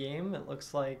hockey game. It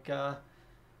looks like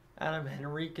Adam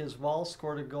Henrique as well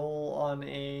scored a goal on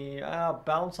a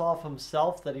bounce off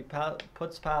himself that he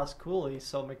puts past Cooley.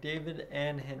 So McDavid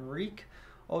and Henrique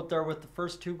out there with the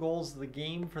first two goals of the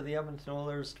game for the Edmonton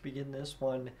Oilers to begin this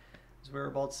one, as we're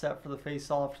about set for the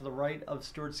face-off to the right of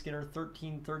Stuart Skinner.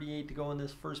 13:38 to go in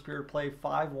this first period play.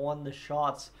 5-1 the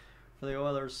shots for the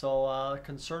Oilers. So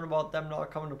concerned about them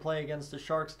not coming to play against the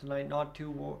Sharks tonight. Not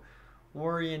too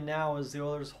worrying now, as the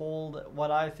Oilers hold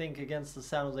what I think against the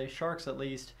San Jose Sharks at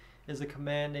least is a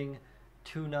commanding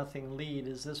 2-0 lead.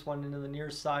 Is this one into the near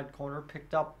side corner,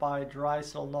 picked up by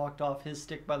Draisaitl, knocked off his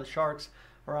stick by the Sharks.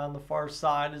 around the far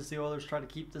side as the Oilers try to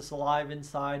keep this alive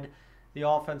inside the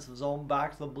offensive zone.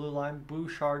 Back to the blue line.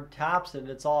 Bouchard taps it.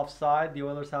 It's offside. The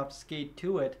Oilers have to skate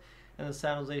to it. And the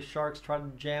San Jose Sharks try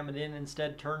to jam it in.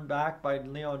 Instead, turned back by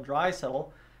Leon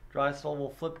Draisaitl. Draisaitl will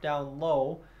flip down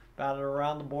low. Batted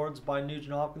around the boards by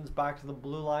Nugent Hopkins. Back to the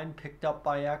blue line. Picked up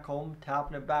by Ekholm.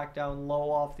 Tapping it back down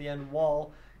low off the end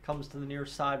wall. Comes to the near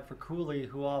side for Cooley,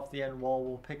 who off the end wall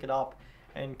will pick it up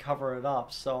and cover it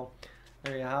up. So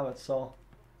there you have it. So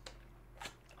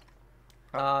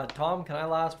Tom, can I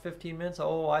last 15 minutes?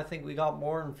 Oh, I think we got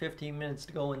more than 15 minutes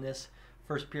to go in this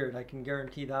first period. I can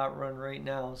guarantee that run right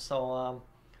now. So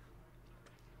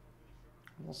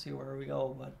we'll see where we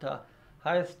go. But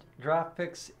highest draft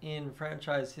picks in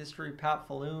franchise history: Pat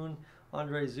Falloon,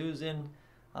 Andre Zuzin,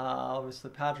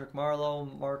 obviously Patrick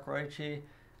Marleau, Mark Reiche,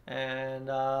 and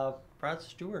Brad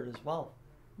Stewart as well.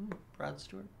 Brad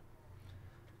Stewart.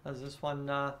 As this one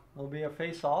will be a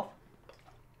face-off.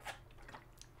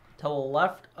 To the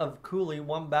left of Cooley,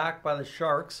 one back by the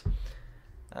Sharks.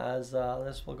 As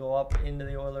this will go up into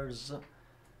the Oilers'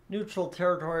 neutral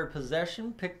territory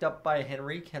possession. Picked up by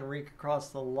Henrique. Henrique across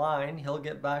the line. He'll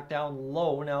get back down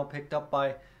low. Now picked up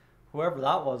by whoever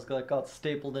that was that got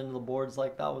stapled into the boards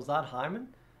like that. Was that Hyman?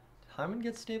 Did Hyman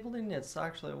get stapled in? It's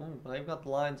actually, they've got the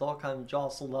lines all kind of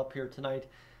jostled up here tonight.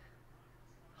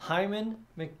 Hyman,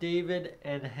 McDavid,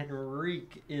 and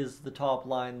Henrique is the top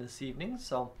line this evening.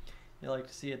 So you like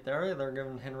to see it there. They're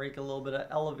giving Henrique a little bit of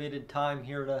elevated time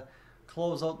here to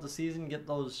close out the season, get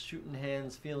those shooting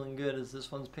hands feeling good, as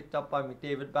this one's picked up by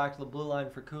McDavid. Back to the blue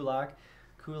line for Kulak.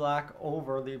 Kulak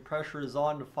over. The pressure is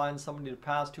on to find somebody to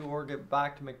pass to or get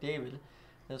back to McDavid.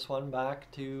 This one back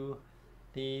to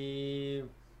the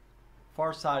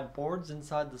far side boards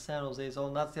inside the San Jose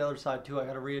zone. That's the other side too. I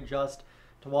got to readjust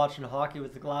to watching hockey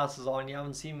with the glasses on. You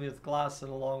haven't seen me with glasses in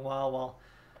a long while. Well,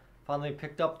 finally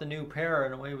picked up the new pair,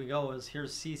 and away we go. As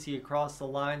here's Ceci across the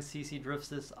line. Ceci drifts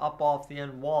this up off the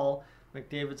end wall.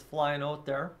 McDavid's flying out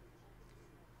there.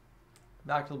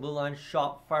 Back to the blue line.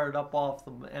 Shot fired up off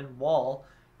the end wall.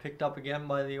 Picked up again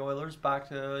by the Oilers. Back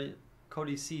to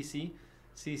Cody Ceci.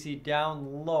 Ceci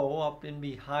down low. Up in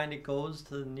behind it goes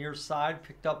to the near side.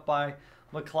 Picked up by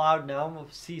McLeod now.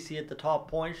 Ceci at the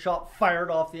top point. Shot fired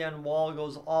off the end wall.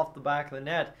 Goes off the back of the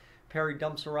net. Perry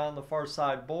dumps around the far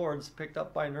side boards. Picked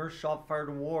up by Nurse. Shot fired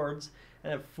towards.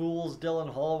 And it fools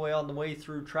Dylan Holloway on the way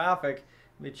through traffic.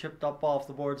 Be chipped up off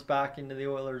the boards back into the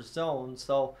Oilers zone.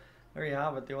 So there you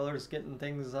have it. The Oilers getting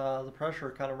things, the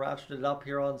pressure kind of ratcheted up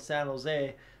here on San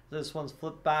Jose. This one's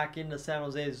flipped back into San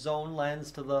Jose's zone. Lands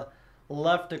to the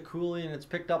left of Cooley, and it's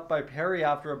picked up by Perry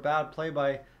after a bad play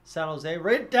by San Jose.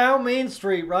 Right down Main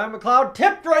Street. Ryan McLeod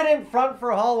tipped right in front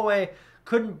for Holloway.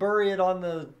 Couldn't bury it on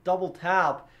the double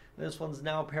tap. This one's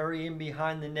now Perry in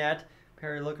behind the net.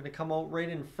 Perry looking to come out right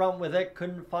in front with it.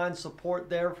 Couldn't find support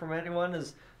there from anyone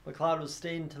as McLeod was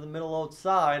staying to the middle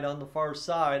outside on the far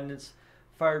side, and it's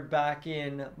fired back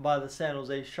in by the San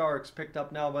Jose Sharks. Picked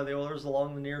up now by the Oilers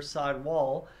along the near side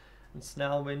wall. It's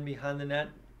now in behind the net.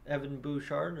 Evan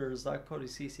Bouchard, or is that Cody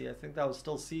Ceci? I think that was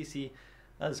still Ceci.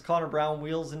 As Connor Brown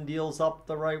wheels and deals up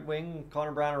the right wing.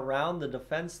 Connor Brown around the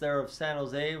defense there of San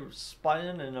Jose,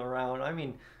 spinning and around. I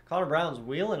mean, Connor Brown's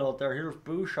wheeling out there. Here's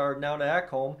Bouchard now to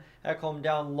Ekholm. Ekholm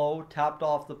down low, tapped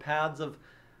off the pads of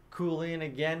Cooley, and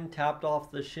again tapped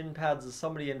off the shin pads of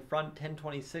somebody in front.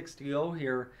 10:26 to go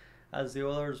here as the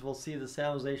Oilers will see the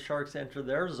San Jose Sharks enter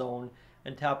their zone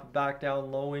and tap it back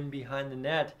down low in behind the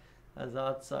net, as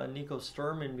that's Nico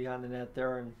Sturm in behind the net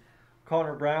there. And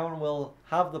Connor Brown will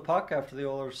have the puck after the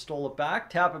Oilers stole it back,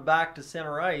 tap it back to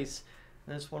center ice.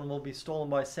 And this one will be stolen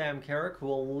by Sam Carrick, who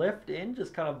will lift in,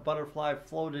 just kind of butterfly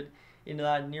float it into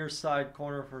that near side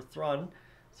corner for Thrun.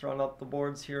 Throwing up the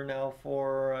boards here now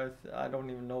for, I don't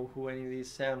even know who any of these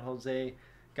San Jose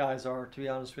guys are, to be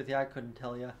honest with you. I couldn't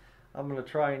tell you. I'm going to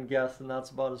try and guess, and that's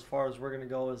about as far as we're going to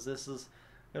go, as this is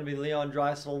going to be Leon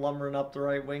Draisaitl lumbering up the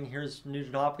right wing. Here's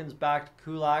Nugent Hopkins back to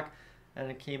Kulak, and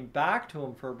it came back to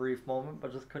him for a brief moment,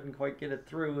 but just couldn't quite get it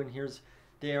through. And here's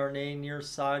Desharnais near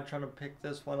side trying to pick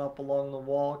this one up along the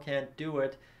wall. Can't do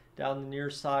it. Down the near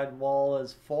side wall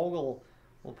as Fogle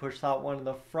will push that one to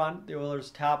the front. The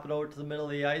Oilers tap it out to the middle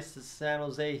of the ice. It's San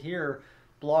Jose here.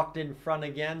 Blocked in front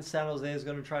again. San Jose is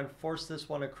going to try and force this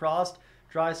one across.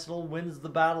 Draisaitl wins the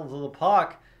battle to the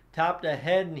puck. Tapped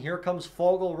ahead, and here comes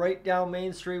Fogle right down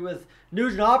Main Street with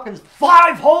Nugent Hopkins.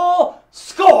 5-hole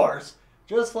scores!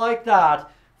 Just like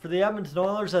that. For the Edmonton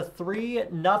Oilers, a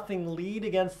 3-0 lead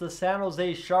against the San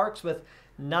Jose Sharks with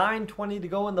 9:20 to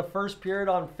go in the first period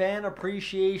on Fan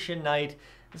Appreciation Night.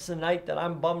 This is a night that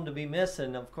I'm bummed to be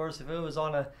missing. Of course, if it was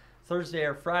on a Thursday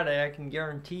or Friday, I can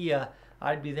guarantee you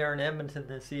I'd be there in Edmonton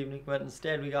this evening, but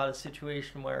instead we got a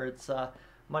situation where it's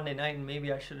Monday night, and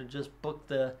maybe I should have just booked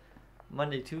the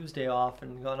Monday, Tuesday off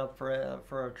and gone up for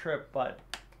a trip, but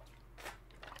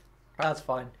that's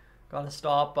fine. Gotta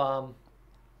stop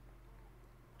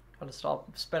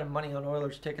spending money on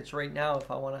Oilers tickets right now if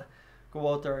I want to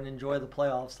go out there and enjoy the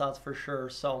playoffs, that's for sure.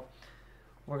 So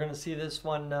we're going to see this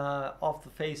one off the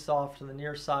face-off to the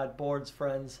near side boards,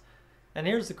 friends. And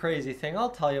here's the crazy thing. I'll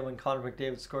tell you when Connor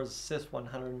McDavid scores assist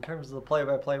 100. In terms of the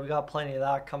play-by-play, we got plenty of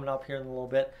that coming up here in a little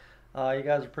bit. You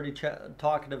guys are pretty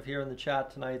talkative here in the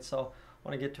chat tonight, so I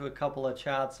want to get to a couple of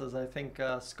chats. As I think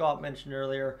Scott mentioned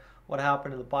earlier, what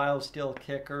happened to the BioSteel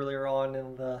kick earlier on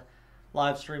in the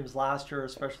live streams last year,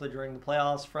 especially during the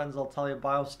playoffs. Friends, I'll tell you,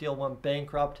 BioSteel went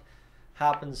bankrupt.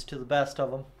 Happens to the best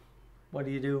of them. What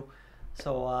do you do?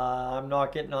 So I'm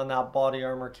not getting on that body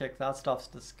armor kick. That stuff's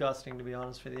disgusting, to be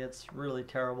honest with you. It's really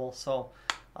terrible. So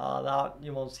that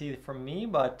you won't see from me,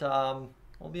 but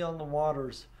we'll be on the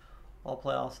waters all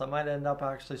playoffs. I might end up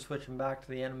actually switching back to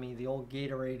the enemy, the old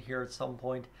Gatorade here at some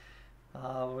point.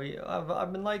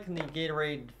 I've been liking the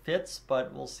Gatorade fits,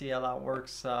 but we'll see how that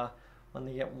works when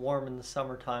they get warm in the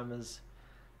summertime.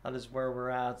 That is where we're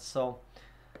at. So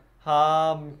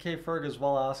K Ferg as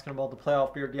well asking about the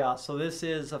playoff beard. Yeah, so this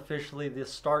is officially the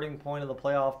starting point of the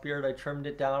playoff beard. I trimmed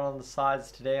it down on the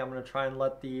sides today. I'm going to try and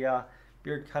let the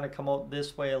beard kind of come out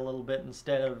this way a little bit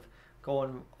instead of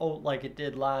going out like it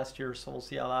did last year. So we'll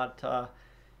see how that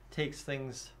takes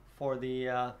things for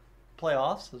the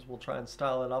playoffs, as we'll try and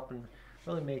style it up and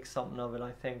really make something of it,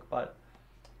 I think. But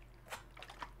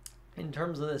in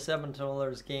terms of this Edmonton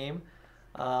Oilers game,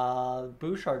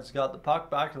 Bouchard's got the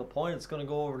puck back to the point. It's going to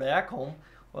go over to Ekholm.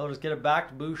 Oilers get it back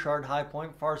to Bouchard, high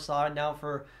point, far side now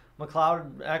for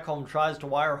McLeod. Ekholm tries to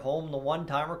wire home the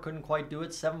one-timer, couldn't quite do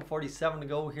it. 7:47 to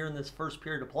go here in this first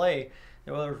period of play.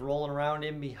 The Oilers rolling around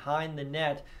in behind the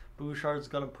net. Bouchard's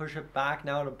going to push it back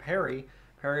now to Perry.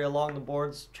 Perry along the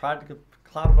boards, tried to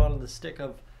clamp it onto the stick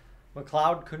of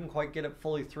McLeod, couldn't quite get it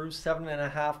fully through.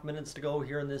 7.5 minutes to go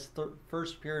here in this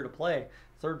first period of play.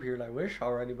 Third period, I wish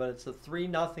already, but it's a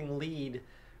 3-0 lead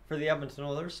for the Edmonton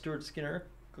Oilers. Stuart Skinner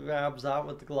grabs that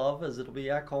with the glove, as it'll be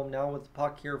Ekholm now with the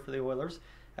puck here for the Oilers.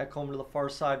 Ekholm to the far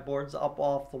side boards, up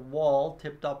off the wall,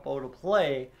 tipped up out of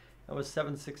play. And with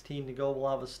 7:16 to go, we'll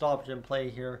have a stoppage in play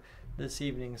here this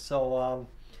evening. So,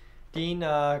 Dean,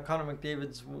 Connor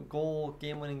McDavid's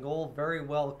game-winning goal, very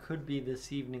well could be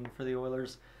this evening for the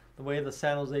Oilers. The way the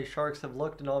San Jose Sharks have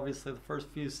looked, and obviously the first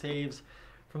few saves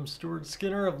from Stuart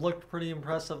Skinner have looked pretty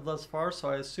impressive thus far, so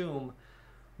I assume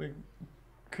we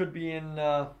could be in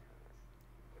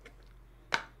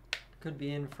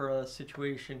for a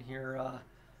situation here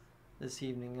this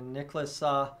evening. And Nicholas,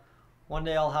 one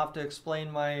day I'll have to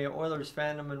explain my Oilers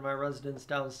fandom and my residence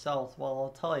down south. Well, I'll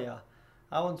tell you,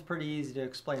 that one's pretty easy to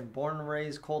explain. Born and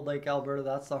raised Cold Lake, Alberta.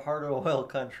 That's the heart of oil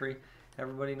country.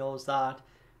 Everybody knows that.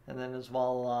 And then as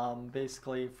well,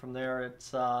 basically from there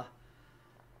it's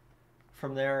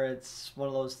one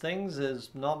of those things. Is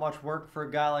not much work for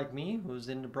a guy like me who's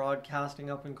into broadcasting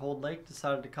up in Cold Lake.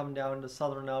 Decided to come down to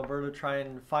southern Alberta, try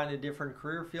and find a different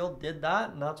career field. Did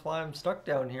that, and that's why I'm stuck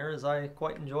down here, as I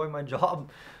quite enjoy my job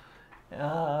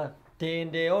day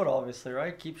in, day out, obviously,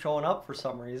 right? Keep showing up for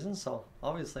some reason, so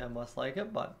obviously I must like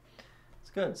it, but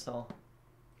it's good. So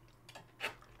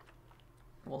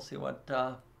we'll see what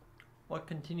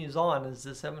continues on as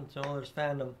this Edmonton Oilers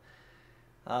fandom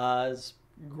is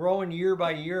growing year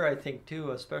by year, I think,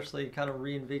 too, especially kind of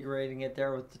reinvigorating it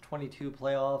there with the 22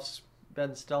 playoffs,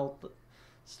 Ben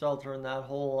Stelter and that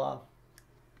whole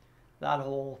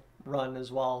run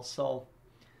as well. So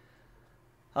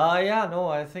yeah, no,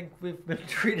 I think we've been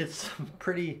treated some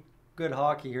pretty good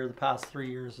hockey here the past 3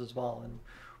 years as well, and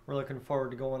we're looking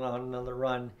forward to going on another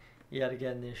run yet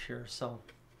again this year. So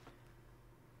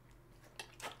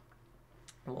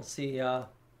we'll see.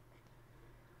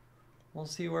 We'll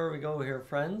see where we go here,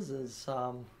 friends. As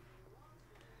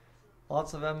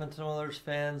lots of Edmonton Oilers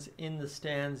fans in the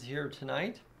stands here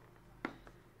tonight,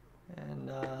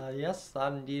 and yes,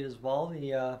 that indeed as well.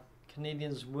 The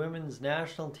Canadians women's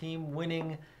national team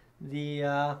winning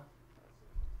the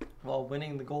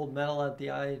winning the gold medal at the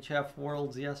IHF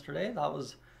Worlds yesterday. That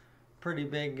was a pretty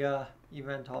big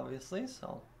event, obviously.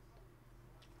 So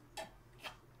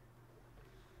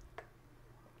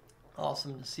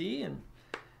awesome to see. And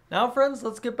now, friends,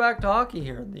 let's get back to hockey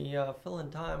here. The fill-in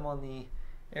time on the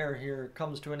air here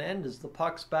comes to an end as the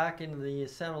puck's back into the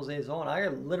San Jose zone. I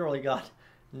literally got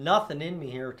nothing in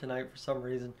me here tonight for some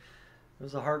reason. It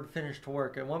was a hard finish to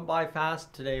work. It went by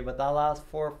fast today, but that last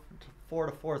 4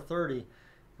 to 4:30, it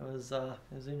was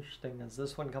interesting as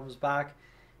this one comes back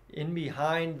in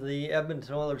behind the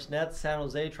Edmonton Oilers net. San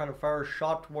Jose trying to fire a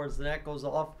shot towards the net, goes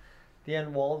off the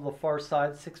end wall of the far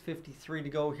side. 6:53 to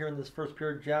go here in this first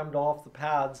period. Jammed off the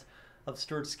pads of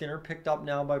Stuart Skinner. Picked up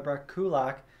now by Brett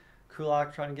Kulak.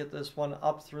 Kulak trying to get this one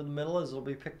up through the middle as it'll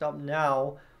be picked up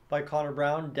now by Connor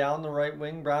Brown down the right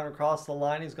wing. Brown across the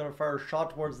line. He's going to fire a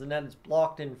shot towards the net. It's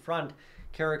blocked in front.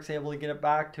 Carrick's able to get it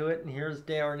back to it. And here's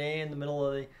Desharnais in the middle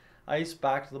of the ice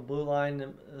back to the blue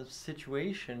line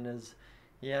situation as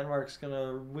Janmark's going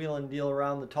to wheel and deal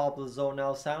around the top of the zone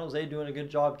now. San Jose doing a good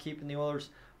job keeping the Oilers'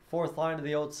 fourth line to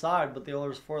the outside, but the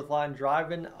Oilers' fourth line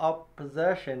driving up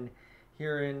possession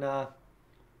here in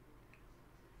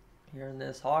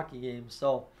this hockey game.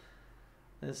 So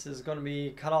this is going to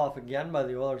be cut off again by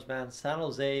the Oilers, man. San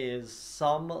Jose is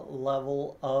some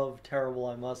level of terrible,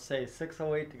 I must say.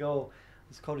 6:08 to go.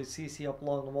 It's Cody Ceci up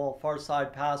along the wall. Far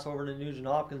side pass over to Nugent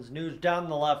Hopkins. Nuge down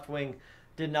the left wing.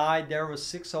 Denied there with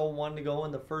 6:01 to go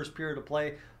in the first period of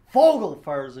play. Fogle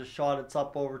fires a shot. It's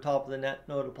up over top of the net.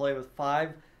 No to play with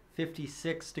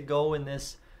 5:56 to go in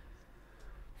this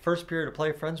first period of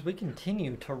play. Friends, we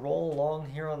continue to roll along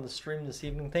here on the stream this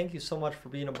evening. Thank you so much for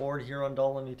being aboard here on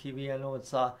Dolynny TV. I know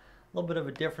it's a little bit of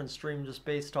a different stream just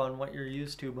based on what you're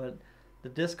used to, but the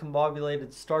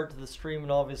discombobulated start to the stream,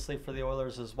 and obviously for the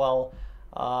Oilers as well.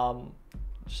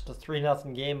 Just a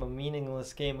 3-0 game, a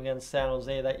meaningless game against San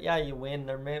Jose that, yeah, you win.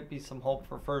 There may be some hope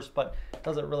for first, but it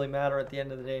doesn't really matter at the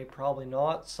end of the day. Probably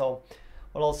not. So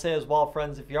what I'll say as well,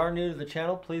 friends, if you are new to the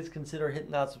channel, please consider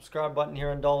hitting that subscribe button here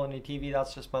on Dolynny TV.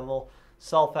 That's just my little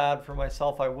self-ad for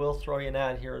myself. I will throw you an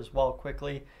ad here as well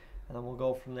quickly, and then we'll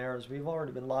go from there, as we've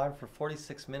already been live for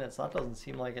 46 minutes. That doesn't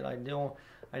seem like it. I know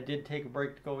I did take a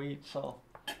break to go eat, so.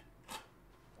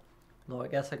 No, I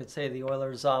guess I could say the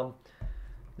Oilers,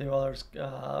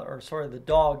 the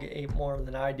dog ate more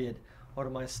than I did out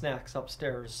of my snacks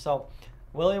upstairs. So,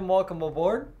 William, welcome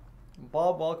aboard.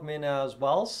 Bob, welcome in as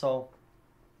well. So,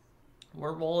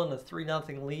 we're rolling a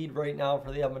 3-0 lead right now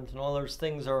for the Edmonton Oilers.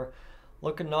 Things are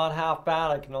looking not half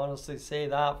bad. I can honestly say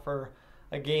that for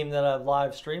a game that I've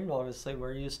live streamed. Obviously,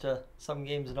 we're used to some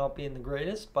games not being the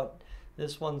greatest, but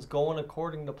this one's going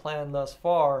according to plan thus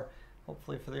far.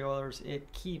 Hopefully for the Oilers,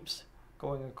 it keeps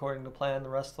going according to plan the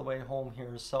rest of the way home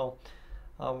here. So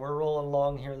we're rolling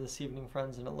along here this evening,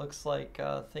 friends, and it looks like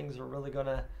things are really going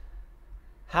to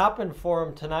happen for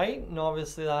them tonight. And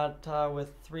obviously that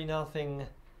with 3-0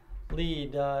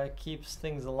 lead keeps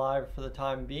things alive for the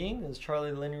time being, as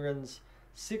Charlie Lindgren's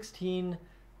 16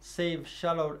 save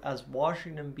shutout as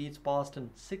Washington beats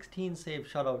Boston. 16 save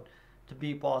shutout to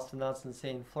beat Boston. That's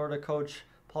insane. Florida coach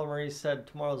Paul Maurice said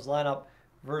tomorrow's lineup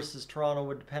versus Toronto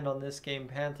would depend on this game.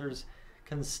 Panthers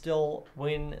can still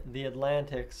win the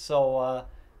Atlantic. So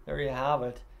there you have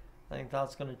it. I think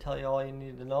that's going to tell you all you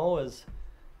need to know. Is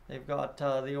they've got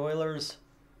the Oilers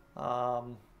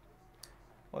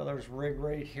rig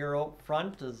right here up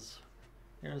front. Is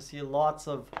you're going to see lots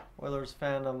of Oilers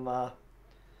fandom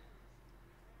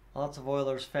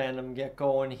get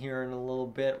going here in a little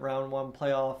bit. Round 1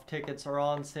 playoff tickets are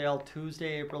on sale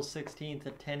Tuesday, April 16th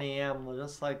at 10 a.m.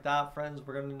 Just like that, friends,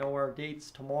 we're going to know our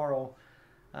dates tomorrow,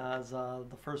 as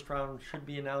the first round should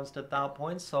be announced at that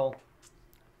point. So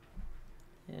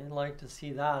you'd like to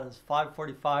see that. It's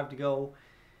 5:45 to go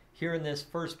here in this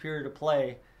first period of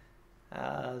play,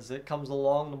 as it comes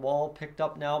along the wall, picked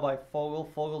up now by Fogle.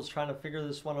 Fogle's trying to figure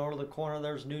this one out of the corner.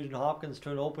 There's Nugent Hopkins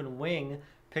to an open wing,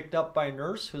 picked up by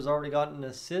Nurse, who's already got an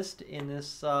assist in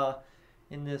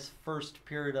this first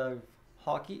period of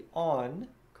hockey on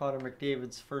Connor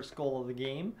McDavid's first goal of the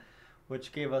game,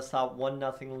 which gave us that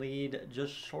 1-0 lead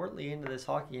just shortly into this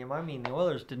hockey game. I mean, the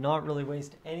Oilers did not really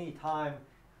waste any time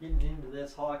getting into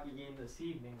this hockey game this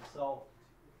evening. So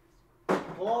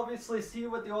we'll obviously see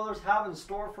what the Oilers have in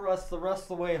store for us the rest of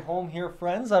the way home here,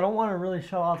 friends. I don't want to really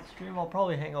shut off the stream. I'll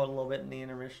probably hang out a little bit in the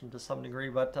intermission to some degree,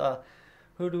 but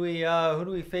who do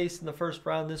we face in the first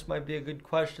round? This might be a good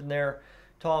question there,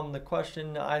 Tom. The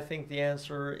question, I think the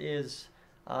answer is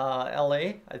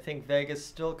LA. I think Vegas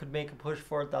still could make a push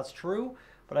for it. That's true,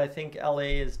 but I think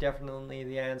LA is definitely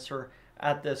the answer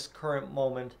at this current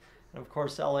moment. And of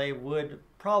course, LA would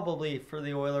probably, for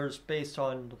the Oilers, based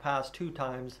on the past 2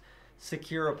 times,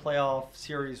 secure a playoff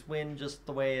series win, just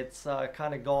the way it's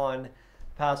kind of gone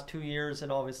past 2 years,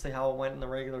 and obviously how it went in the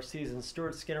regular season.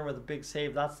 Stuart Skinner with a big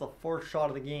save. That's the 4th shot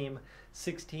of the game,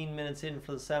 16 minutes in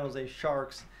for the San Jose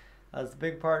Sharks. As the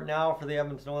big part now for the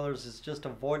Edmonton Oilers is just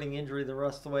avoiding injury the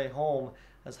rest of the way home,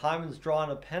 as Hyman's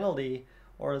drawn a penalty,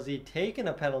 or has he taken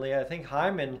a penalty? I think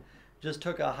Hyman just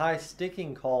took a high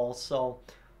sticking call. So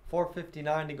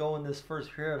 4:59 to go in this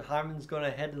first period. Hyman's going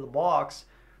to head to the box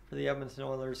for the Edmonton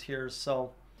Oilers here.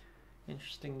 So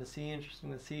Interesting to see.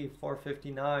 Interesting to see.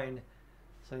 4:59.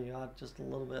 So you got just a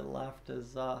little bit left.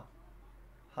 As oh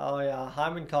yeah,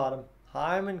 Hyman caught him.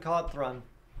 Hyman caught Thrun.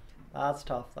 That's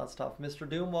tough. That's tough. Mr.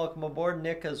 Doom, welcome aboard.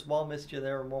 Nick as well. Missed you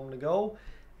there a moment ago.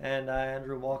 And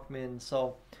Andrew, welcome in.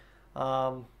 So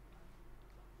here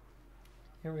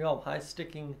we go. High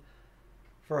sticking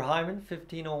for Hyman.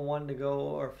 15:01 to go,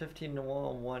 or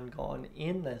 15:01 gone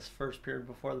in this first period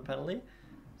before the penalty.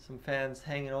 Some fans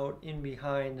hanging out in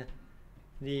behind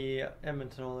the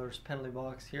Edmonton Oilers penalty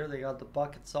box here. They got the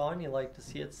buckets on. You like to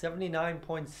see it.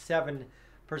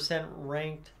 79.7%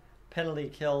 ranked penalty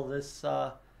kill this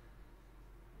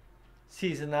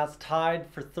season. That's tied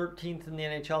for 13th in the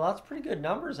NHL. That's pretty good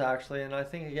numbers, actually. And I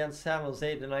think against San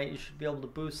Jose tonight, you should be able to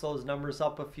boost those numbers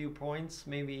up a few points,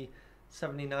 maybe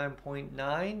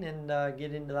 79.9, and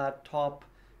get into that top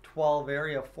 12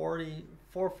 area.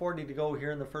 4:40 to go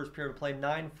here in the first period of play.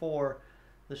 9-4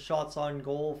 the shots on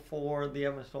goal for the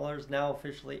Edmonton Oilers. Now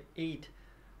officially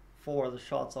 8-4 the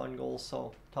shots on goal.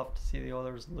 So tough to see the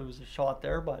Oilers lose a shot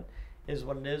there, but is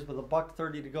what it is. With a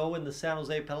 $1:30 to go in the San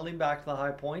Jose penalty, back to the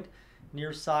high point.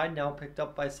 Near side now picked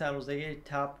up by San Jose,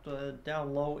 tapped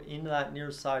down low into that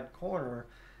near side corner.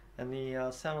 And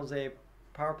the San Jose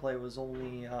power play was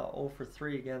only 0 for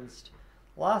 3 against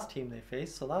the last team they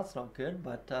faced, so that's not good.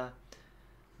 But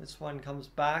this one comes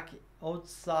back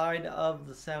outside of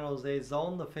the San Jose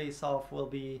zone. The face-off will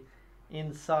be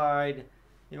inside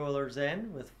the Oilers'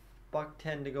 end with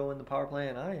 $1:10 to go in the power play.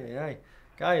 And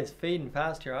guy is fading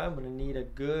fast here. I'm going to need a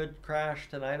good crash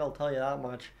tonight, I'll tell you that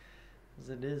much, as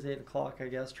it is 8 o'clock, I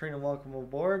guess. Trina, welcome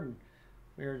aboard. And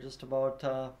we are just about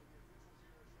we're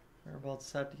about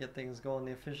set to get things going.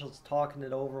 The officials talking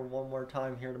it over one more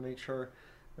time here to make sure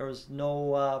there was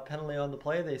no penalty on the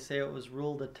play. They say it was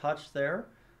ruled a touch there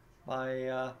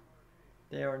by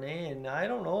Dolynny, and I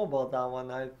don't know about that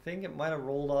one. I think it might have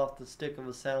rolled off the stick of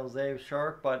a San Jose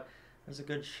Shark, but there's a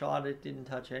good shot. It didn't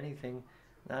touch anything.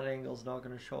 That angle's not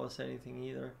going to show us anything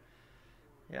either.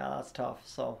 Yeah, that's tough.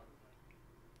 So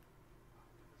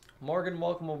Morgan,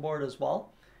 welcome aboard as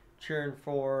well. Cheering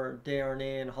for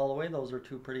Dolynny and Holloway. Those are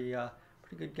two pretty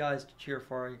good guys to cheer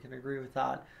for. You can agree with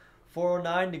that.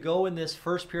 4:09 to go in this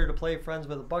first period of play, friends,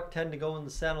 with a $1:10 to go in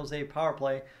the San Jose power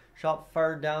play. Shot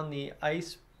fired down the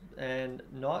ice and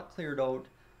not cleared out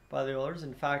by the Oilers.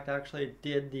 In fact, actually it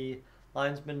did. The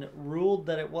linesman ruled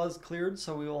that it was cleared,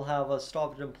 so we will have a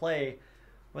stoppage in play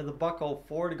with a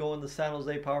 $1:04 to go in the San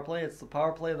Jose power play. It's the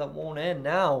power play that won't end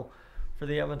now for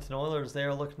the Edmonton Oilers. They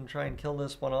are looking to try and kill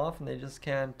this one off, and they just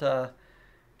can't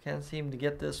seem to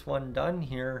get this one done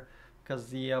here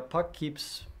because the puck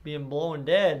keeps being blown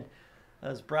dead.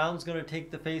 As Brown's going to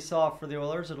take the face-off for the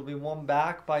Oilers. It'll be one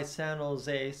back by San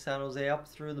Jose. San Jose up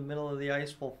through the middle of the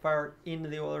ice will fire it into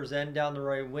the Oilers' end down the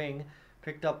right wing.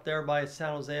 Picked up there by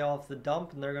San Jose off the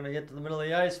dump, and they're going to get to the middle of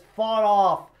the ice. Fought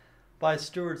off by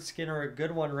Stuart Skinner. A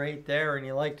good one right there, and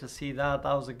you like to see that.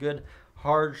 That was a good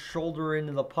hard shoulder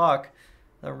into the puck.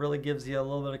 That really gives you a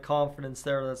little bit of confidence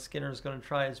there that Skinner's going to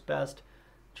try his best to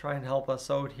try and help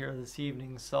us out here this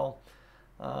evening. So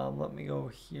let me go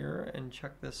here and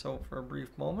check this out for a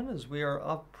brief moment as we are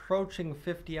approaching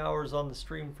 50 hours on the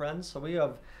stream, friends. So we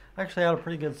have actually had a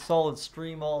pretty good solid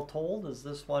stream all told, as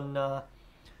this one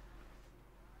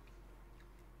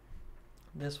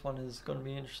is going to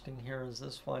be interesting here, as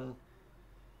this one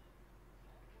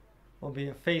will be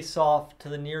a face-off to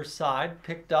the near side,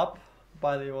 picked up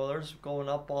by the Oilers, going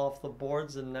up off the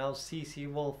boards, and now Ceci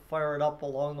will fire it up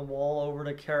along the wall over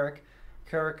to Carrick.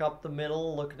 Carrick up the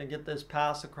middle, looking to get this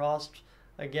pass across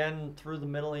again through the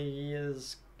middle. He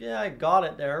is, yeah, got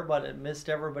it there, but it missed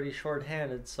everybody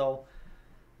shorthanded. So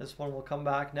this one will come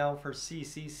back now for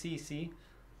Ceci. Ceci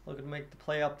looking to make the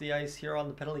play up the ice here on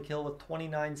the penalty kill with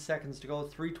 29 seconds to go.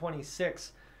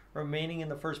 3:26 remaining in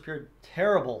the first period.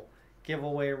 Terrible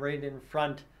giveaway right in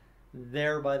front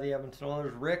there by the Edmonton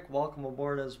Oilers. Rick, welcome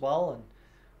aboard as well. And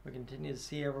we continue to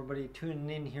see everybody tuning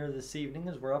in here this evening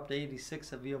as we're up to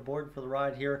 86 of you aboard for the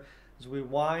ride here as we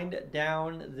wind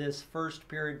down this first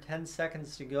period. 10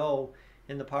 seconds to go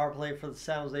in the power play for the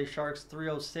San Jose Sharks.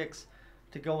 3:06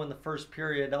 to go in the first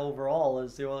period overall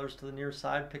as the Oilers to the near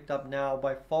side, picked up now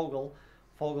by Fogle.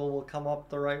 Fogle will come up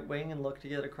the right wing and look to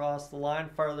get across the line,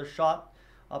 fire the shot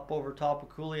up over top of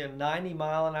Cooley. A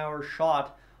 90-mile-an-hour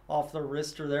shot off the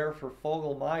wrister there for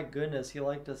Fogle. My goodness, you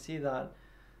like to see that.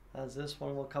 As this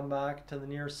one will come back to the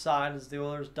near side as the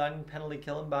Oilers done penalty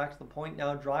killing. Back to the point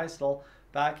now. Drysdale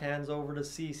backhands over to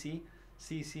Ceci.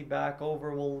 Ceci back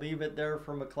over. Will leave it there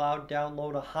for McLeod. Down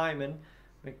low to Hyman.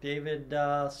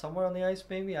 McDavid somewhere on the ice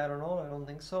maybe. I don't know. I don't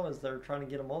think so, as they're trying to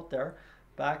get him out there.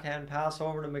 Backhand pass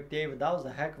over to McDavid. That was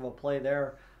a heck of a play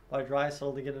there by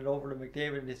Draisaitl to get it over to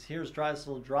McDavid. Here's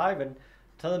Draisaitl driving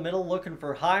to the middle looking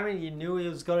for Hyman. You knew he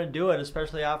was going to do it,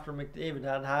 especially after McDavid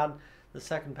had the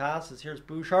second passes. Here's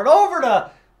Bouchard over to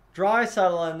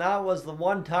Draisaitl, and that was the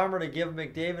one-timer to give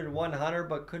McDavid 100,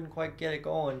 but couldn't quite get it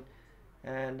going.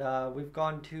 And we've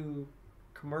gone to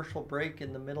commercial break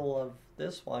in the middle of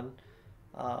this one.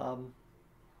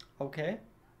 Okay,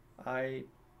 I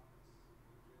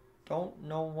don't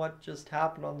know what just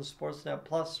happened on the Sportsnet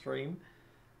Plus stream.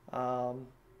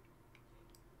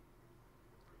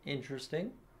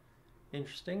 Interesting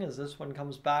as this one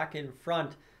comes back in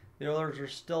front. The Oilers are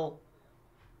still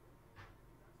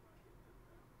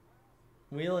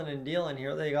wheeling and dealing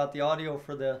here. They got the audio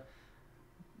for the...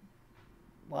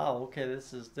 Wow, okay,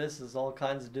 this is all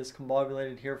kinds of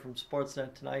discombobulated here from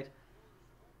Sportsnet tonight.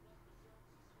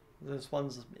 This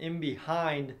one's in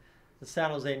behind the San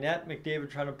Jose net.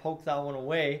 McDavid trying to poke that one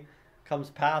away. Comes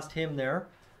past him there.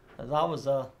 That was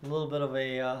a little bit of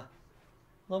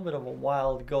a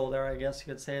wild goal there, I guess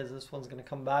you could say, as this one's going to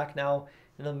come back now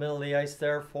in the middle of the ice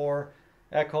there for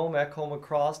Ekholm. Ekholm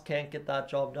across, can't get that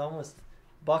job done with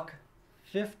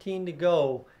 $1:15 to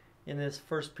go in this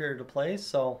first period of play.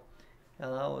 So yeah,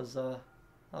 that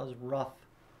was rough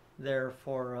there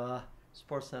for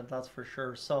Sportsnet, that's for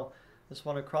sure. So this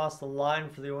one across the line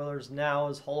for the Oilers now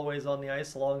as Holloway's on the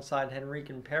ice alongside Henrique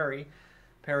and Perry.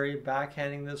 Perry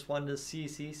backhanding this one to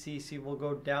Ceci. Ceci will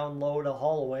go down low to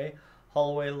Holloway.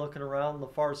 Holloway looking around the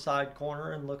far side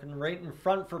corner and looking right in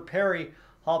front for Perry.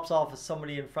 Hops off of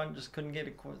somebody in front, just couldn't get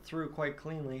it through quite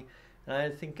cleanly. And I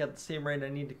think at the same rate I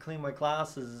need to clean my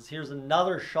glasses. Here's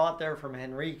another shot there from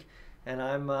Henrique. And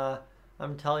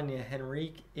I'm telling you,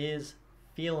 Henrique is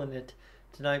feeling it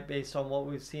tonight based on what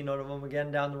we've seen out of him.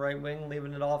 Again, down the right wing,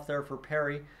 leaving it off there for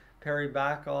Perry. Perry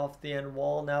back off the end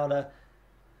wall now to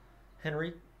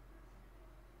Henrique.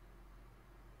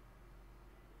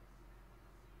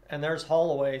 And there's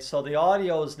Holloway. So the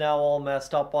audio is now all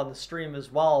messed up on the stream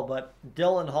as well. But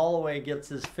Dylan Holloway gets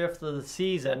his 5th of the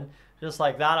season. Just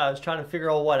like that, I was trying to figure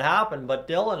out what happened. But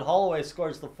Dylan Holloway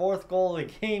scores the 4th goal of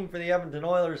the game for the Edmonton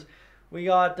Oilers. We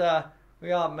got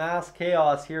mass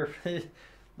chaos here for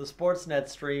the Sportsnet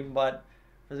stream. But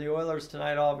for the Oilers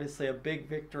tonight, obviously a big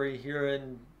victory here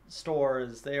in store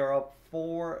as they are up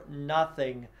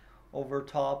 4-0 over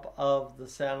top of the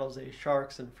San Jose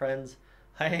Sharks. And friends,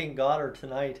 I ain't got her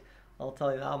tonight, I'll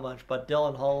tell you that much. But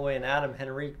Dylan Holloway and Adam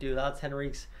Henrique do. That's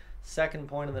Henrique's 2nd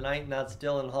point of the night, and that's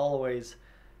Dylan Holloway's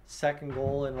 2nd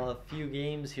goal in a few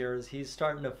games here as he's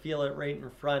starting to feel it right in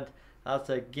front. That's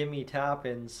a gimme tap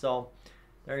in. So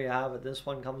there you have it. This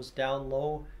one comes down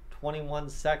low. 21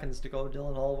 seconds to go.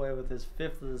 Dylan Holloway with his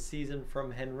 5th of the season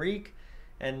from Henrique.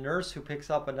 And Nurse, who picks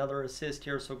up another assist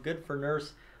here. So good for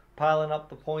Nurse, piling up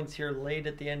the points here late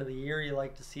at the end of the year. You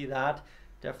like to see that.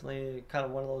 Definitely kind of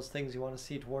one of those things you want to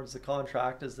see towards the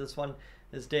contract. As this one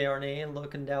is Desharnais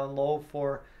looking down low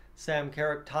for Sam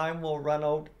Carrick. Time will run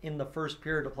out in the first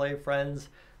period of play, friends.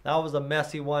 That was a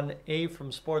messy one. A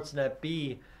from Sportsnet,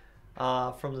 B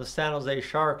from the San Jose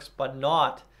Sharks, but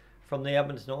not from the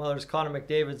Edmonton Oilers. Connor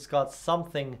McDavid's got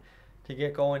something to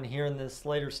get going here in this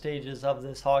later stages of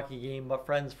this hockey game. But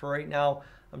friends, for right now,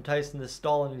 I'm Tyson, this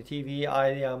Dolynny TV. I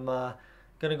am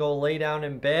going to go lay down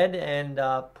in bed and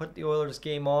put the Oilers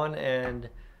game on and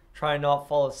try and not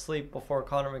fall asleep before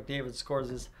Connor McDavid scores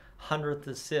his 100th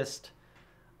assist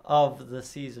of the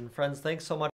season. Friends, thanks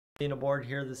so much for being aboard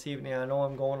here this evening. I know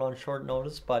I'm going on short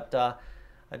notice, but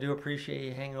I do appreciate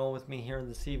you hanging out with me here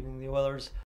this evening. The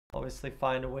Oilers obviously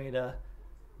find a way to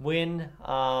win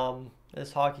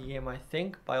this hockey game, I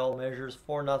think, by all measures.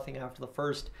 4-0 after the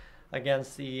first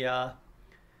against the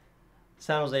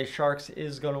San Jose Sharks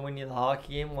is going to win you the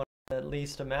hockey game, one at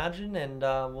least imagine, and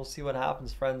we'll see what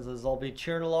happens, friends, as I'll be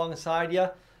cheering alongside you,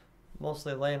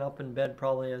 mostly laying up in bed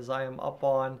probably as I am up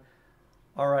on.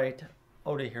 All right,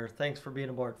 out of here. Thanks for being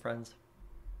aboard, friends.